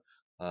out, but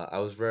I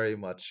was very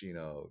much,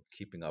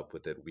 keeping up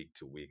with it week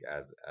to week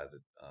as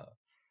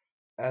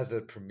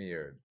it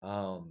premiered.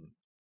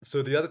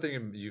 So the other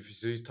thing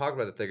so he's talking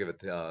about the thing of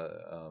it.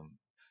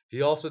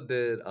 He also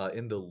did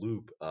In the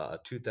Loop, a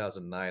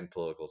 2009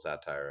 political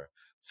satire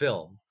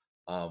film,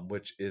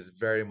 which is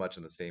very much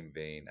in the same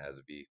vein as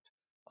Veep.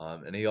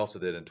 And he also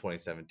did in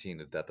 2017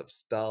 The Death of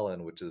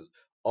Stalin, which is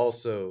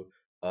also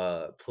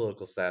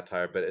political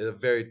satire, but a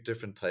very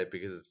different type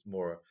because it's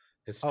more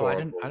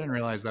historical. I didn't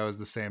realize that was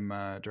the same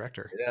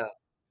director. Yeah.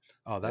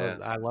 Oh,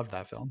 I loved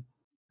that film.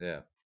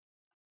 Yeah.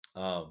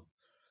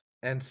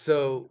 And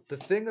so the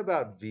thing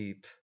about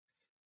Veep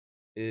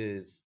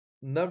is,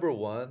 number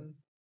one,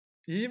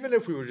 even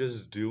if we were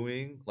just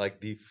doing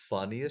like the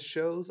funniest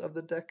shows of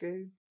the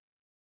decade,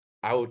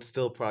 I would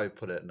still probably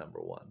put it at number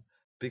 1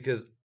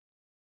 because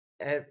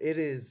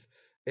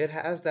it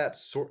has that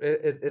sort.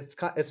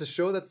 It's a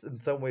show that's in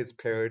some ways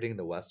parodying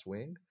The West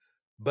Wing,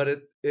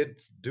 but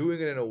it's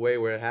doing it in a way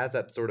where it has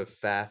that sort of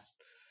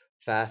fast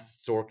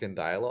Sorkin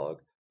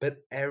dialogue. But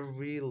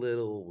every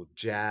little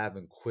jab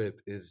and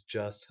quip is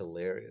just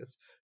hilarious.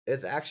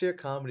 It's actually a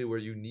comedy where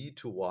you need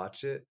to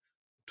watch it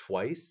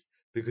twice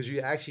because you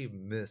actually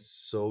miss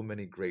so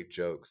many great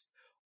jokes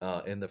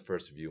in the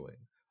first viewing.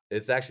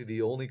 It's actually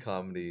the only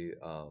comedy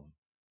on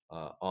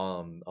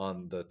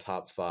the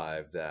top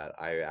 5 that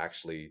I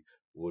actually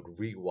would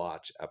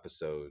rewatch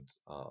episodes,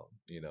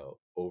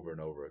 over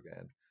and over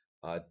again,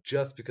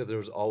 just because there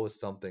was always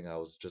something I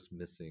was just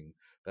missing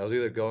that was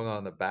either going on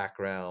in the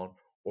background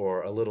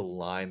or a little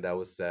line that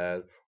was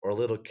said or a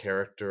little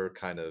character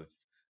kind of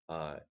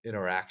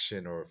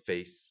interaction or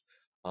face.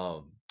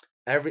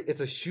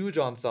 It's a huge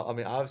ensemble. I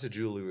mean, obviously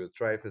Julia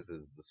Louis-Dreyfus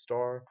is the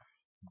star,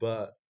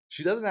 but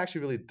she doesn't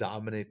actually really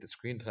dominate the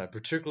screen time,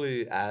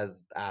 particularly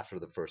as after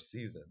the first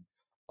season.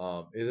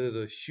 It is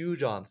a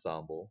huge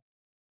ensemble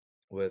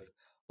with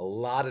a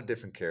lot of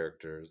different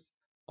characters,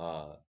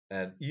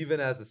 and even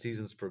as the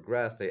seasons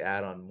progress, they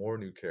add on more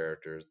new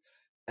characters,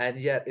 and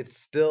yet it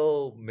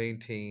still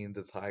maintains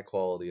its high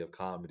quality of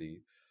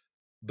comedy.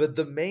 But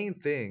the main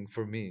thing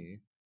for me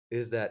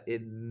is that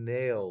it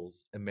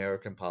nails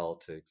American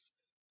politics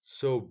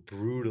so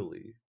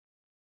brutally.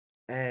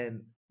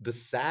 And the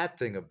sad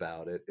thing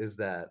about it is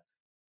that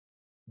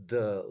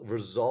the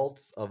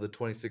results of the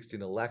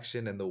 2016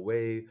 election and the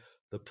way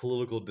the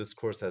political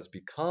discourse has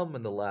become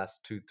in the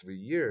last 2-3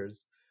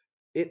 years,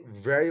 it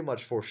very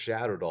much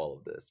foreshadowed all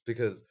of this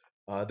because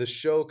the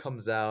show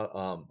comes out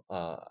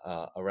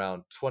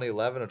around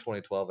 2011 or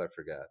 2012, I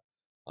forget.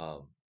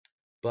 Um,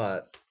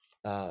 but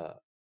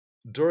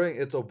during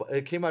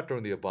it came out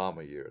during the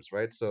Obama years,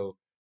 right? So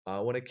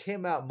when it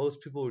came out,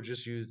 most people were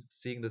just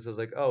seeing this as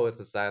like, oh, it's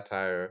a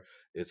satire,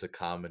 it's a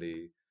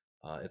comedy,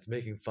 it's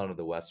making fun of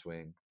the West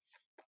Wing,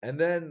 and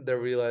then they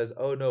realize,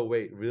 oh no,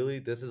 wait, really,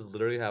 this is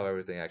literally how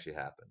everything actually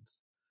happens,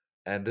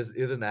 and this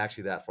isn't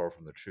actually that far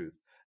from the truth.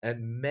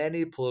 And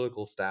many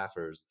political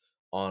staffers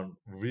on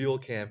real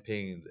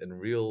campaigns and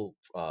real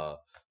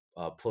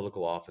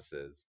political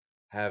offices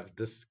have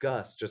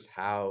discussed just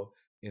how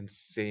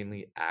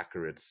insanely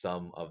accurate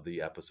some of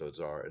the episodes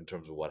are in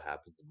terms of what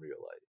happens in real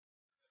life.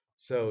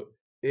 So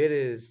it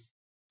is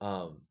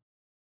um,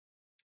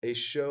 a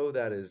show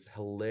that is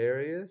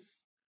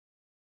hilarious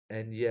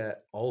and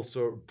yet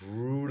also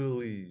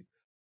brutally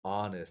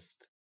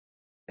honest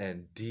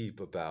and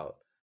deep about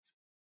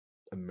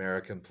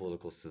American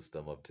political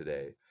system of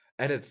today.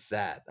 And it's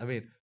sad. I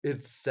mean,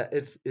 it's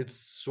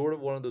sort of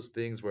one of those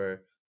things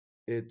where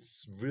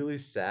it's really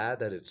sad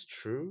that it's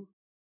true,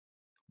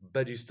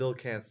 but you still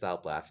can't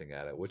stop laughing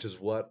at it, which is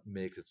what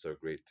makes it so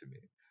great to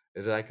me.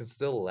 Is that I can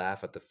still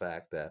laugh at the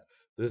fact that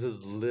this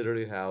is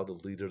literally how the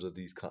leaders of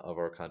of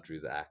our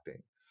countries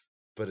acting,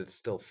 but it's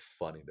still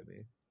funny to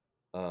me.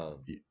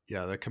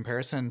 Yeah, the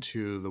comparison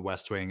to The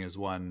West Wing is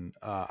one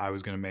I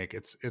was going to make.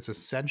 It's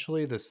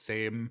essentially the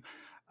same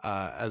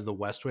as The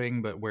West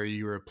Wing, but where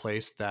you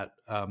replace that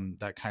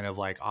that kind of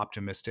like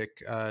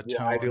optimistic tone.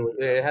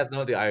 It has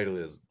none of the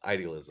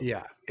idealism.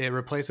 Yeah, it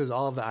replaces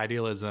all of the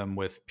idealism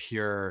with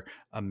pure,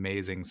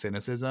 amazing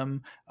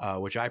cynicism,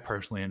 which I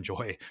personally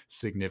enjoy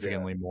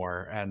significantly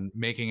more, and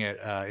making it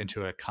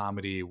into a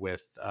comedy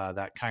with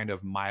that kind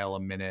of mile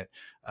a minute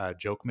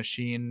joke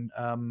machine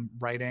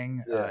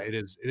writing. It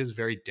is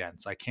very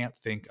dense. I can't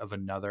think of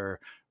another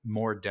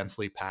more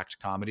densely packed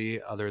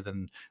comedy other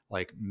than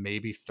like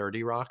maybe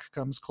 30 Rock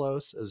comes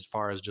close as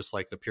far as just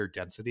like the pure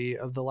density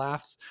of the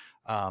laughs.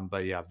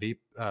 But yeah,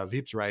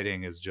 Veep's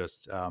writing is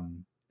just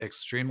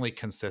extremely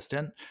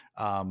consistent,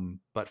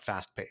 but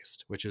fast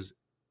paced, which is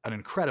an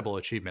incredible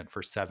achievement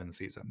for 7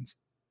 seasons.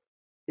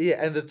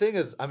 Yeah, and the thing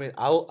is, I mean,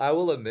 I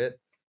will admit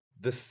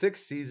the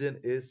sixth season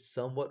is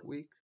somewhat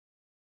weak.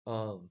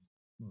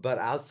 But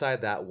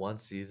outside that one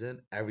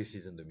season, every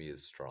season to me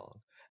is strong.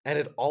 And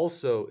it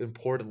also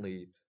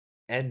importantly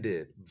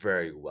ended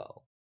very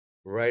well.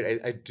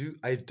 Right?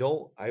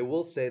 I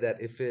will say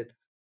that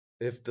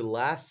if the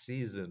last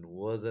season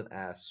wasn't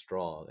as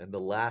strong, and the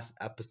last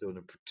episode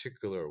in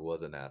particular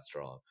wasn't as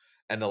strong,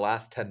 and the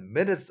last 10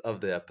 minutes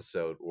of the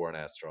episode weren't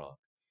as strong,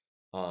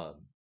 um,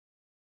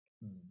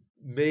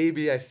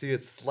 maybe I see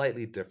it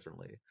slightly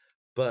differently.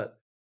 But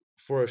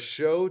for a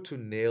show to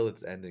nail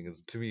its ending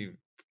is to me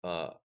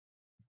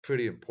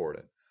pretty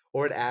important,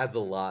 or it adds a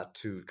lot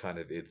to kind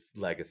of its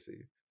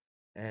legacy.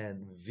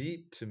 And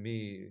Veep to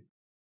me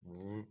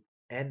r-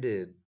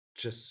 ended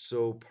just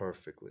so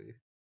perfectly.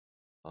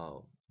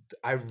 Um,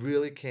 I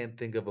really can't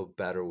think of a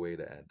better way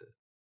to end it,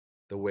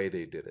 the way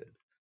they did it.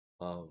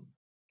 Um,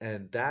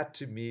 and that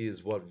to me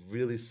is what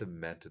really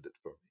cemented it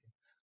for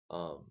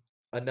me.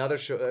 Another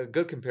show, a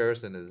good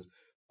comparison is,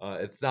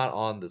 it's not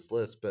on this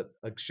list, but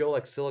a show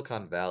like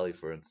Silicon Valley,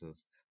 for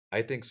instance,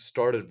 I think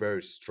started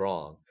very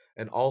strong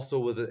and also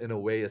was in a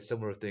way a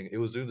similar thing. It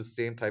was doing the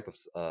same type of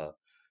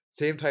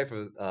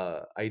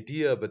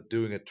idea, but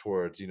doing it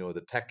towards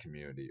the tech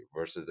community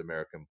versus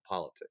American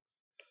politics.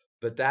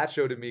 But that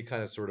show to me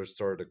kind of sort of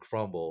started to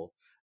crumble,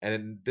 and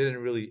it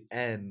didn't really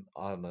end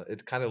on.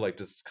 It kind of like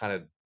just kind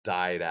of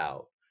died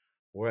out.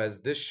 Whereas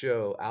this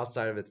show,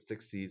 outside of its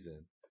sixth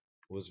season,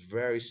 was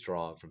very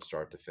strong from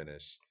start to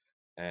finish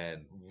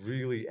and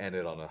really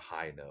ended on a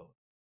high note.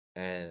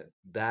 And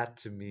that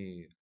to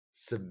me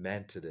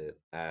cemented it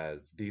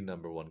as the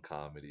number one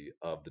comedy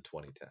of the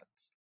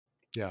 2010s.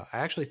 Yeah, I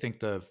actually think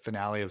the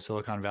finale of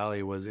Silicon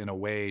Valley was in a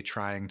way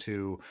trying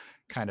to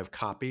kind of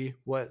copy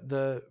what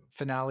the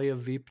finale of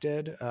Veep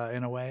did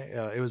in a way.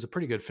 It was a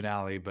pretty good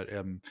finale, but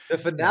the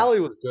finale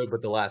was good,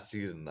 but the last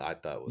season I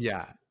thought was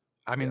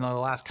I mean, the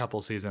last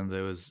couple seasons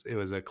it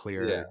was a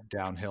clear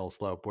downhill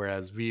slope,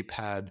 whereas Veep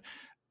had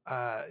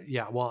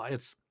well,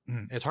 it's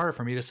harder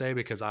for me to say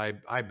because I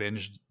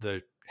binged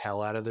the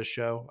hell out of this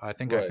show. I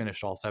think I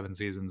finished all 7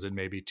 seasons in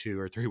maybe 2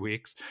 or 3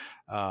 weeks.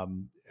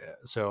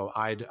 So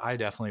I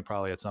definitely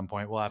probably at some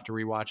point will have to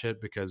rewatch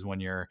it, because when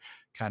you're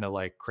kind of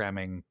like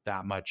cramming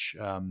that much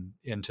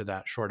into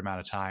that short amount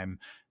of time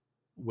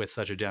with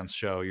such a dense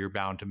show, you're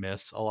bound to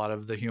miss a lot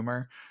of the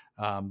humor.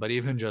 But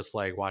even just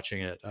like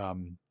watching it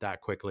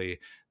that quickly,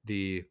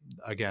 the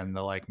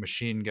like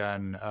machine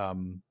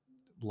gun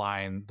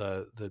line,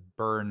 the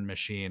burn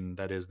machine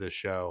that is this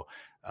show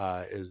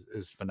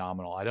is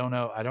phenomenal. I don't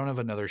have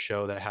another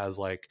show that has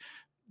like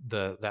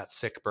that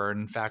sick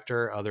burn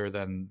factor other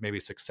than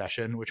maybe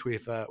Succession, which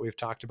we've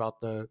talked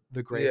about the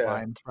great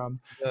lines from.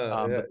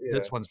 But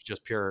this one's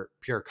just pure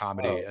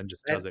comedy and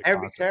just does it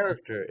every constantly.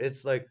 character,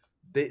 it's like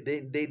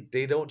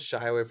they don't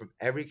shy away from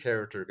every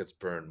character gets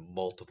burned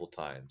multiple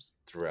times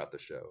throughout the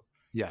show.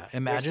 Yeah, There's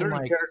imagine certain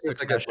like characters that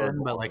get burned Succession,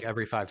 but more. like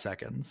every 5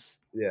 seconds.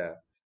 Yeah.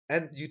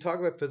 And you talk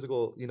about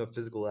physical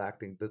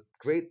acting.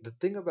 The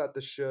thing about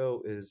the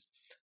show is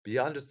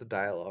beyond just the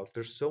dialogue,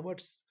 there's so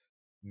much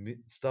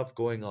stuff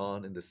going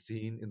on in the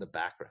scene in the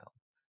background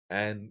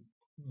and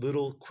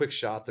little quick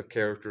shots of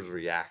characters'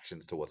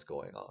 reactions to what's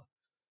going on.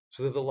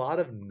 So there's a lot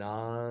of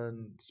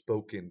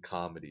non-spoken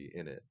comedy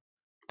in it.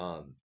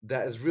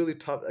 That is really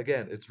tough.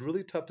 Again, it's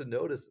really tough to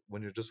notice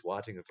when you're just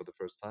watching it for the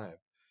first time.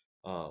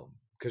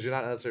 Because you're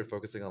not necessarily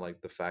focusing on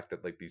like the fact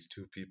that like these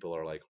two people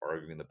are like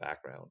arguing in the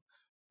background,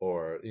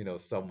 or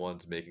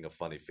someone's making a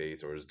funny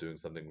face or is doing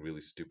something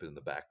really stupid in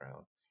the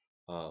background.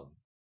 Um,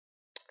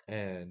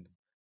 and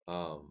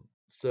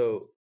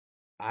so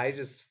I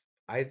just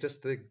I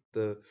just think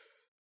the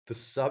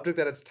subject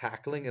that it's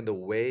tackling and the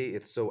way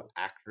it's so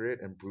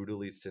accurate and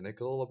brutally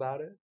cynical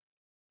about it,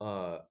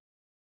 uh,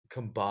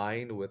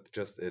 combined with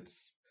just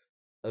its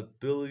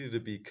ability to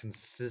be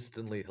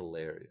consistently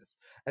hilarious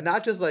and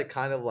not just like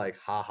kind of like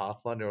haha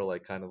fun or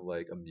like kind of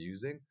like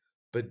amusing,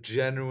 but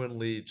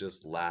genuinely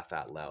just laugh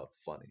out loud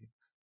funny.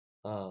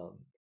 Um,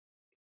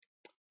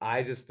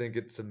 I just think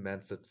it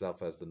cements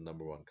itself as the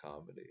number one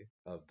comedy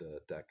of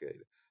the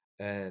decade,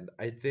 and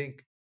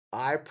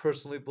I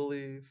personally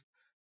believe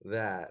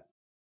that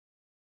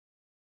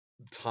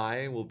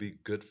time will be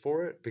good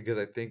for it because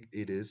I think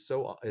it is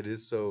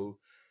so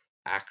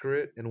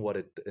accurate in what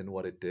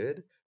it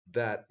did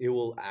that it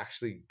will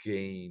actually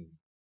gain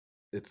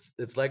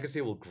its legacy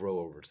will grow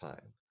over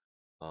time.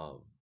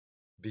 Um,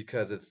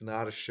 because it's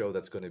not a show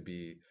that's going to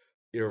be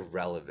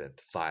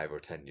irrelevant 5 or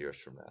 10 years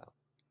from now.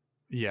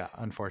 Yeah,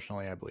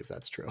 unfortunately, I believe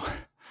that's true.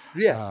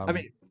 Yeah, I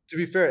mean, to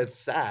be fair, it's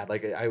sad.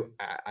 Like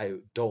I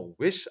don't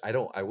wish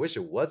I wish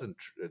it wasn't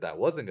that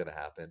wasn't going to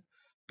happen,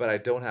 but I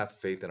don't have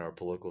faith in our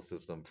political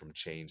system from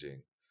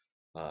changing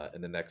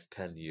in the next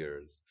 10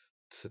 years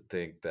to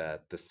think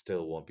that this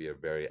still won't be a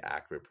very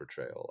accurate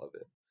portrayal of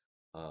it.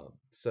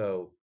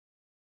 So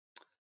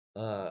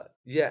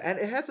yeah, and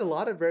it has a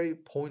lot of very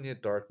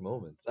poignant dark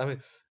moments. I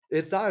mean,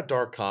 it's not a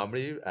dark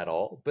comedy at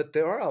all, but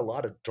there are a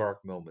lot of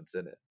dark moments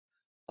in it.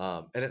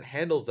 And it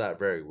handles that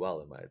very well,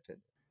 in my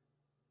opinion.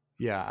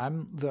 Yeah,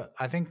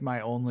 I think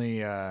my only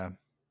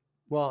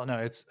well, no,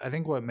 it's I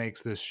think what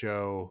makes this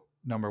show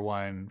number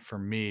one for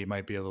me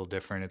might be a little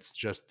different. It's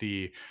just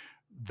the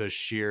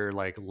sheer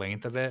like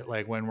length of it.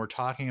 Like when we're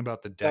talking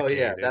about the Oh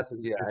yeah, decade,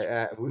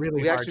 yeah. it's We,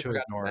 really we hard actually to forgot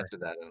to ignore. mention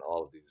that in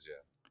all of these. Yeah.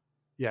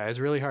 Yeah, it's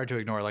really hard to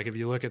ignore. Like if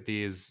you look at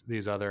these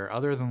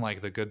other than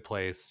like The Good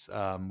Place,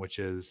 which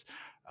is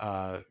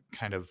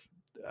kind of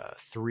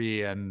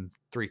 3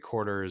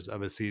 3/4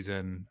 of a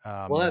season.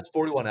 Well, that's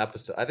 41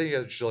 episodes. I think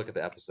you should look at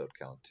the episode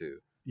count too.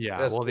 Yeah,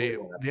 That's well,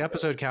 41 the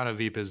episode count of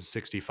Veep is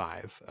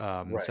 65,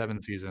 Right.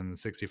 7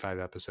 seasons, 65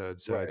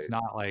 episodes. So Right. it's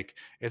not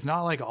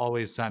like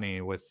Always Sunny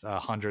with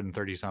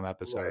 130 some Right.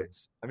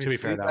 episodes. I mean, To be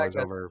fair, that Fleabag was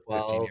has over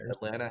 15 12, years.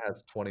 Atlanta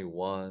has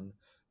 21,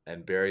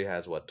 and Barry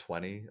has what,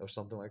 20 or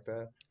something like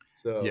that.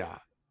 So Yeah,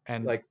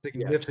 and like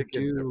significant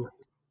difference.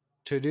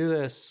 to do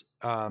this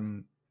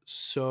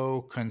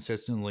so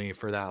consistently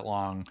for that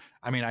long.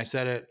 I mean, I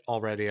said it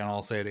already, and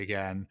I'll say it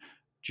again.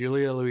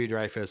 Julia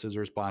Louis-Dreyfus is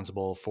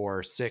responsible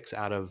for 6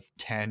 out of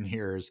 10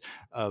 years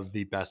of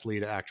the Best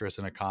Lead Actress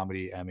in a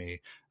Comedy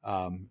Emmy.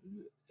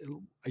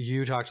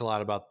 You talked a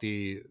lot about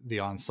the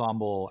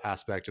ensemble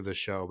aspect of the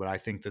show, but I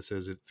think this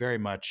is very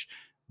much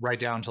right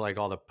down to like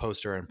all the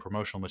poster and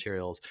promotional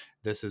materials.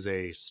 This is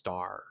a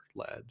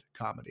star-led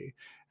comedy,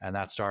 and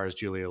that star is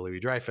Julia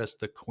Louis-Dreyfus,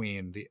 the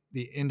queen,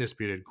 the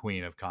indisputed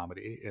queen of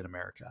comedy in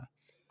America.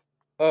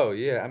 Oh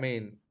yeah, I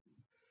mean,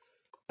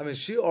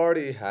 she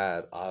already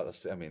had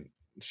obviously. I mean,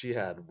 she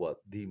had what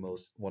the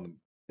most one,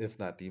 if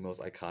not the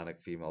most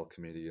iconic female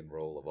comedian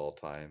role of all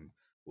time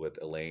with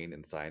Elaine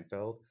in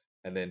Seinfeld,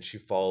 and then she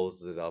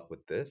follows it up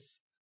with this.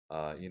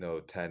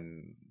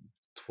 10,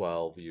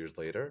 12 years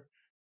later.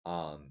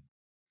 Um,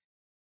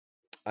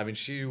 I mean,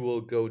 she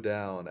will go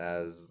down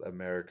as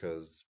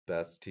America's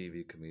best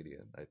TV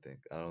comedian, I think.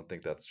 I don't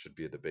think that should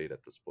be a debate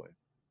at this point.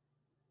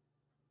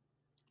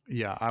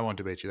 Yeah, I won't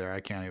debate you there. I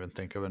can't even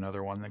think of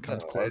another one that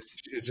comes No, close.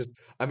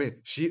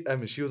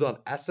 she was on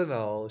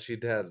SNL. She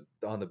had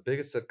on the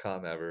biggest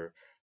sitcom ever,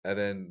 and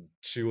then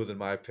she was, in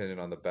my opinion,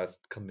 on the best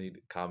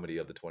comedy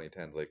of the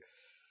 2010s. Like,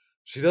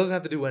 she doesn't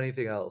have to do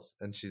anything else,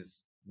 and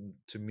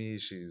to me,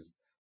 she's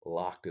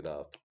locked it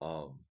up.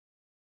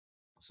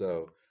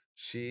 So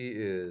she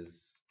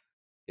is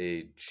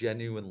a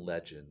genuine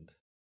legend,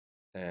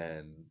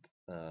 and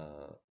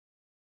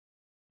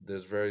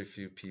there's very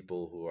few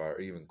people who are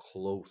even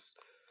close.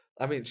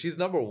 I mean, she's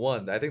number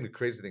one. I think the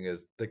crazy thing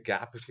is the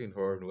gap between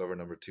her and whoever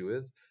number two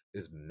is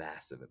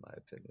massive, in my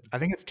opinion. I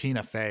think it's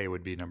Tina Fey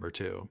would be number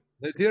 2.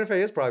 Tina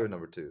Fey is probably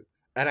number 2,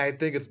 and I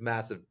think it's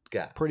massive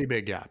gap. Pretty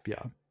big gap,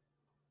 yeah.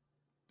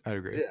 I'd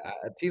agree. Yeah,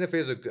 Tina Fey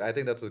is I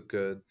think that's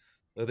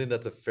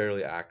a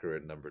fairly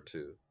accurate number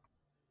 2.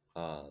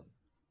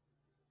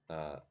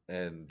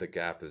 And the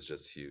gap is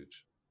just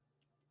huge.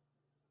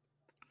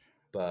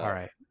 But all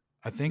right,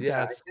 I think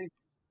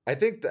I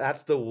think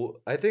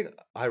I think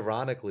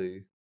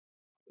ironically,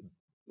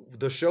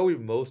 the show we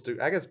most,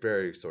 I guess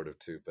Barry sort of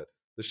too, but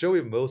the show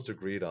we most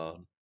agreed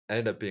on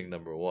ended up being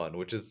number one,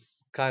 which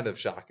is kind of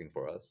shocking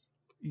for us.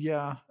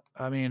 Yeah,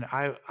 I mean,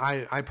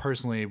 I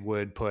personally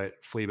would put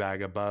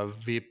Fleabag above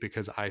Veep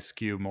because I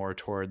skew more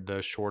toward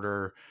the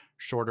shorter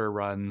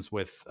runs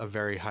with a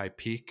very high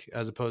peak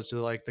as opposed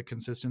to like the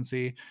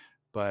consistency.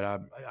 But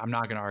I'm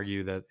not going to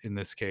argue that in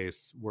this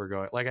case we're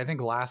going like I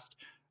think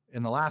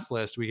in the last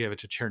list we gave it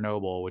to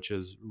Chernobyl, which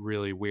is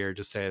really weird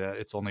to say that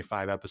it's only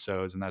 5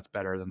 episodes and that's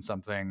better than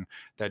something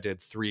that did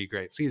 3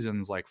 great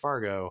seasons like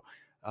Fargo.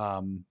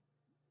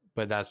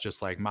 But that's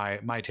just like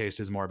my taste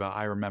is more about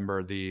I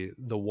remember the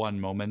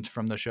one moment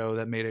from the show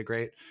that made it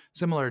great,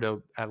 similar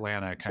to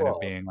Atlanta kind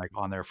of being like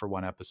on there for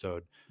 1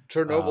 episode.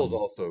 Chernobyl's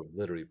also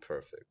literally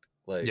perfect.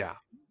 Yeah,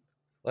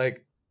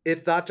 like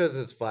it's not just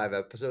his 5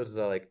 episodes; it's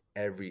that like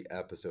every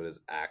episode is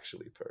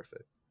actually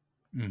perfect.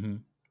 mm-hmm.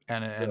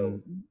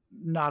 And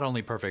not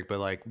only perfect, but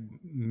like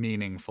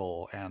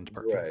meaningful and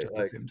perfect at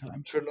the same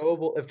time.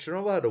 Chernobyl, if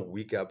Chernobyl had a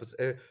weak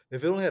episode,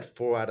 if it only had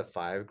 4 out of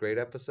 5 great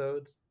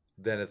episodes,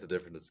 then it's a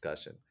different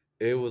discussion.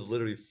 It was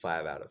literally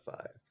 5 out of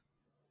 5.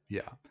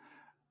 Yeah.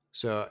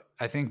 So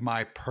I think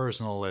my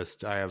personal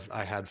list, I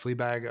had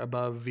Fleabag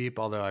above Veep,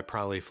 although I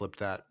probably flipped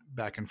that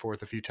back and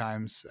forth a few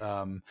times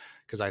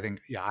because I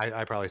think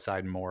I probably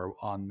side more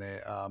on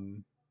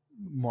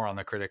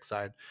the critic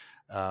side,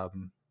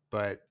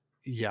 but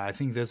yeah, I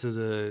think this is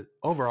an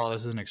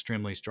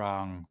extremely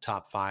strong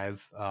top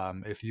 5.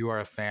 If you are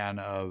a fan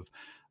of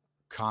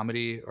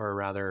comedy, or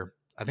rather,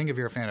 I think if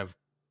you're a fan of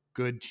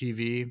good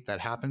TV that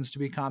happens to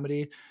be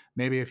comedy,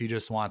 maybe if you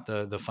just want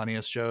the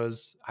funniest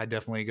shows, I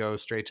definitely go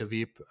straight to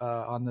Veep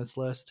on this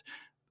list.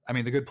 I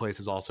mean, The Good Place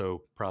is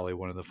also probably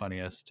one of the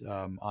funniest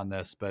on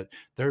this, but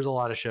there's a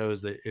lot of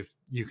shows that if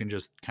you can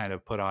just kind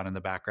of put on in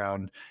the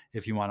background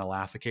if you want to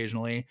laugh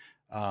occasionally.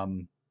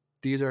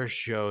 These are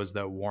shows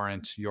that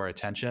warrant your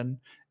attention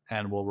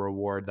and will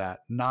reward that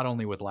not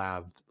only with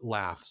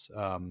laughs,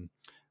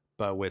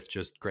 but with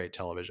just great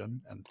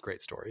television and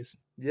great stories.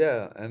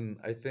 Yeah, and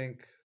I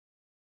think,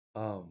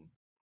 and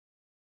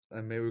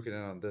maybe we can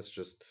end on this.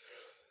 Just,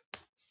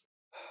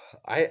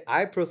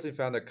 I personally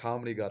found that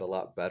comedy got a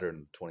lot better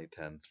in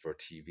 2010s for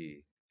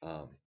TV.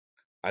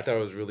 I thought it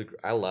was really.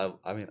 I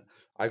mean,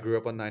 I grew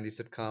up on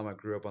 90s sitcom. I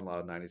grew up on a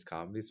lot of 90s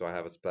comedy, so I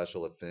have a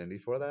special affinity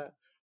for that.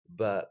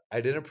 But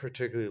I didn't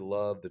particularly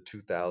love the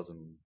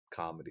 2000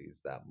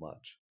 comedies that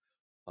much.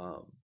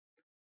 Um,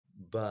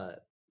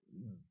 but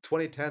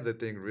 2010s, I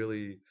think,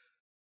 really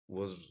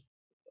was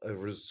a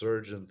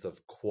resurgence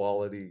of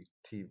quality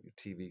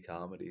TV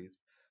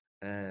comedies,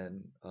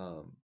 and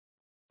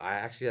I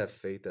actually have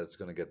faith that it's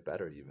going to get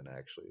better, even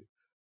actually,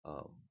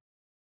 um,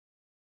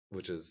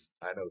 which is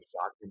I know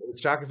shocking.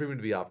 It's shocking for me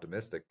to be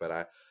optimistic, but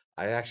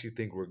I actually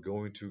think we're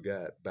going to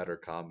get better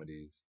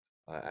comedies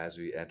as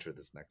we enter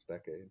this next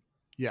decade.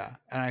 Yeah,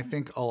 and I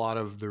think a lot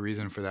of the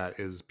reason for that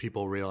is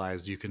people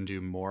realized you can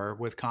do more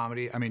with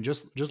comedy. I mean,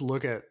 just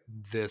look at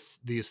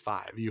these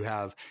 5. You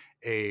have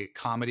a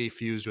comedy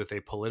fused with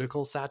a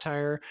political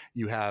satire,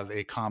 you have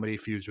a comedy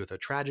fused with a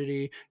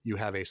tragedy, you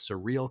have a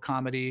surreal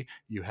comedy,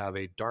 you have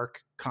a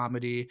dark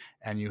comedy,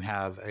 and you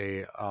have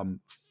a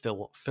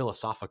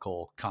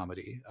philosophical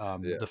comedy.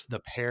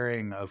 The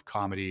pairing of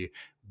comedy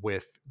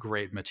with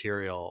great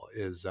material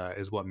is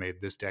what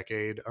made this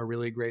decade a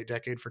really great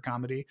decade for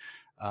comedy.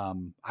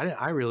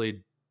 I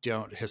really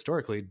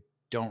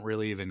don't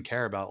really even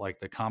care about like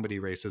the comedy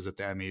races at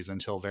the Emmys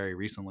until very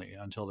recently,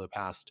 until the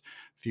past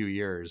few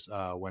years,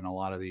 when a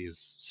lot of these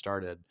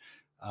started,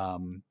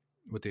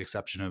 with the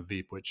exception of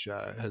Veep, which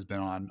has been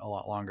on a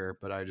lot longer,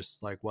 but I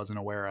just like wasn't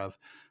aware of.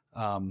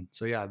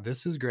 So yeah,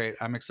 this is great.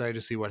 I'm excited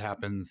to see what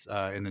happens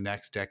in the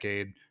next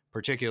decade,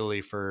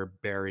 particularly for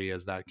Barry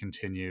as that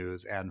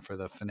continues, and for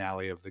the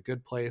finale of The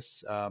Good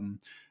Place,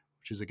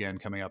 which is again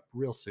coming up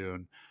real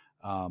soon.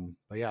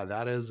 But yeah,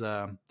 that is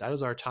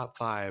our top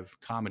 5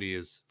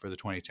 comedies for the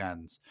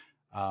 2010s.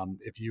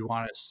 If you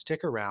want to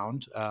stick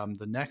around,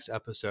 the next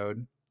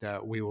episode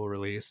that we will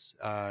release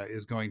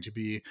is going to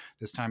be,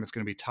 this time it's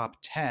going to be top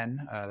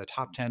 10, the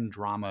top 10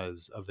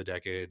 dramas of the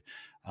decade.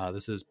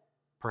 This is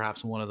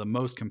perhaps one of the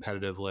most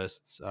competitive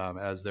lists,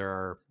 as there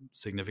are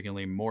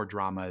significantly more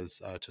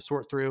dramas to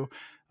sort through.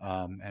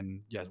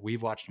 And yes,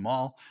 we've watched them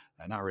all.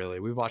 Not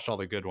really. We've watched all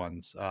the good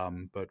ones,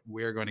 but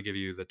we're going to give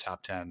you the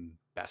top 10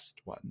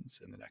 best ones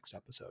in the next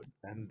episode.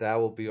 And that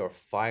will be our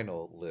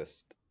final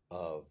list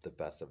of the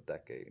best of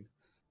decade.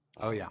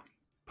 Oh yeah,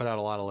 put out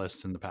a lot of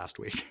lists in the past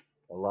week.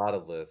 A lot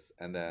of lists,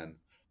 and then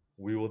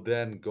we will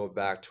then go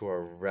back to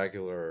our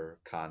regular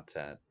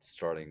content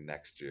starting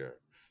next year,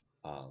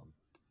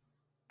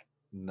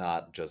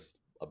 not just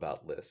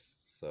about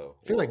lists. So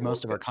I feel like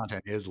most of our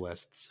content is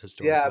lists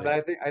historically. Yeah, but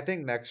I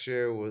think next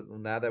year,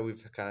 now that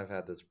we've kind of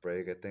had this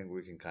break, I think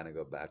we can kind of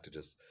go back to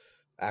just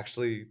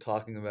actually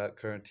talking about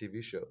current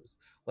TV shows.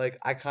 Like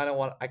I kind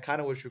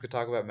of wish we could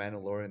talk about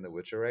Mandalorian and The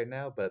Witcher right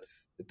now, but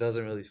it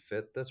doesn't really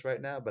fit this right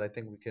now. But I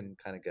think we can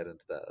kind of get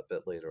into that a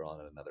bit later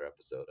on in another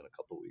episode in a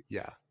couple weeks.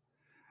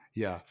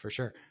 Yeah, for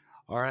sure.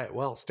 All right.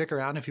 Well, stick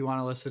around if you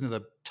want to listen to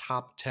the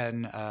top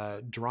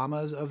 10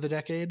 dramas of the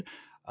decade.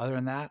 Other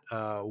than that,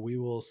 we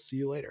will see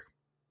you later.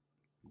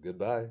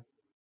 Goodbye.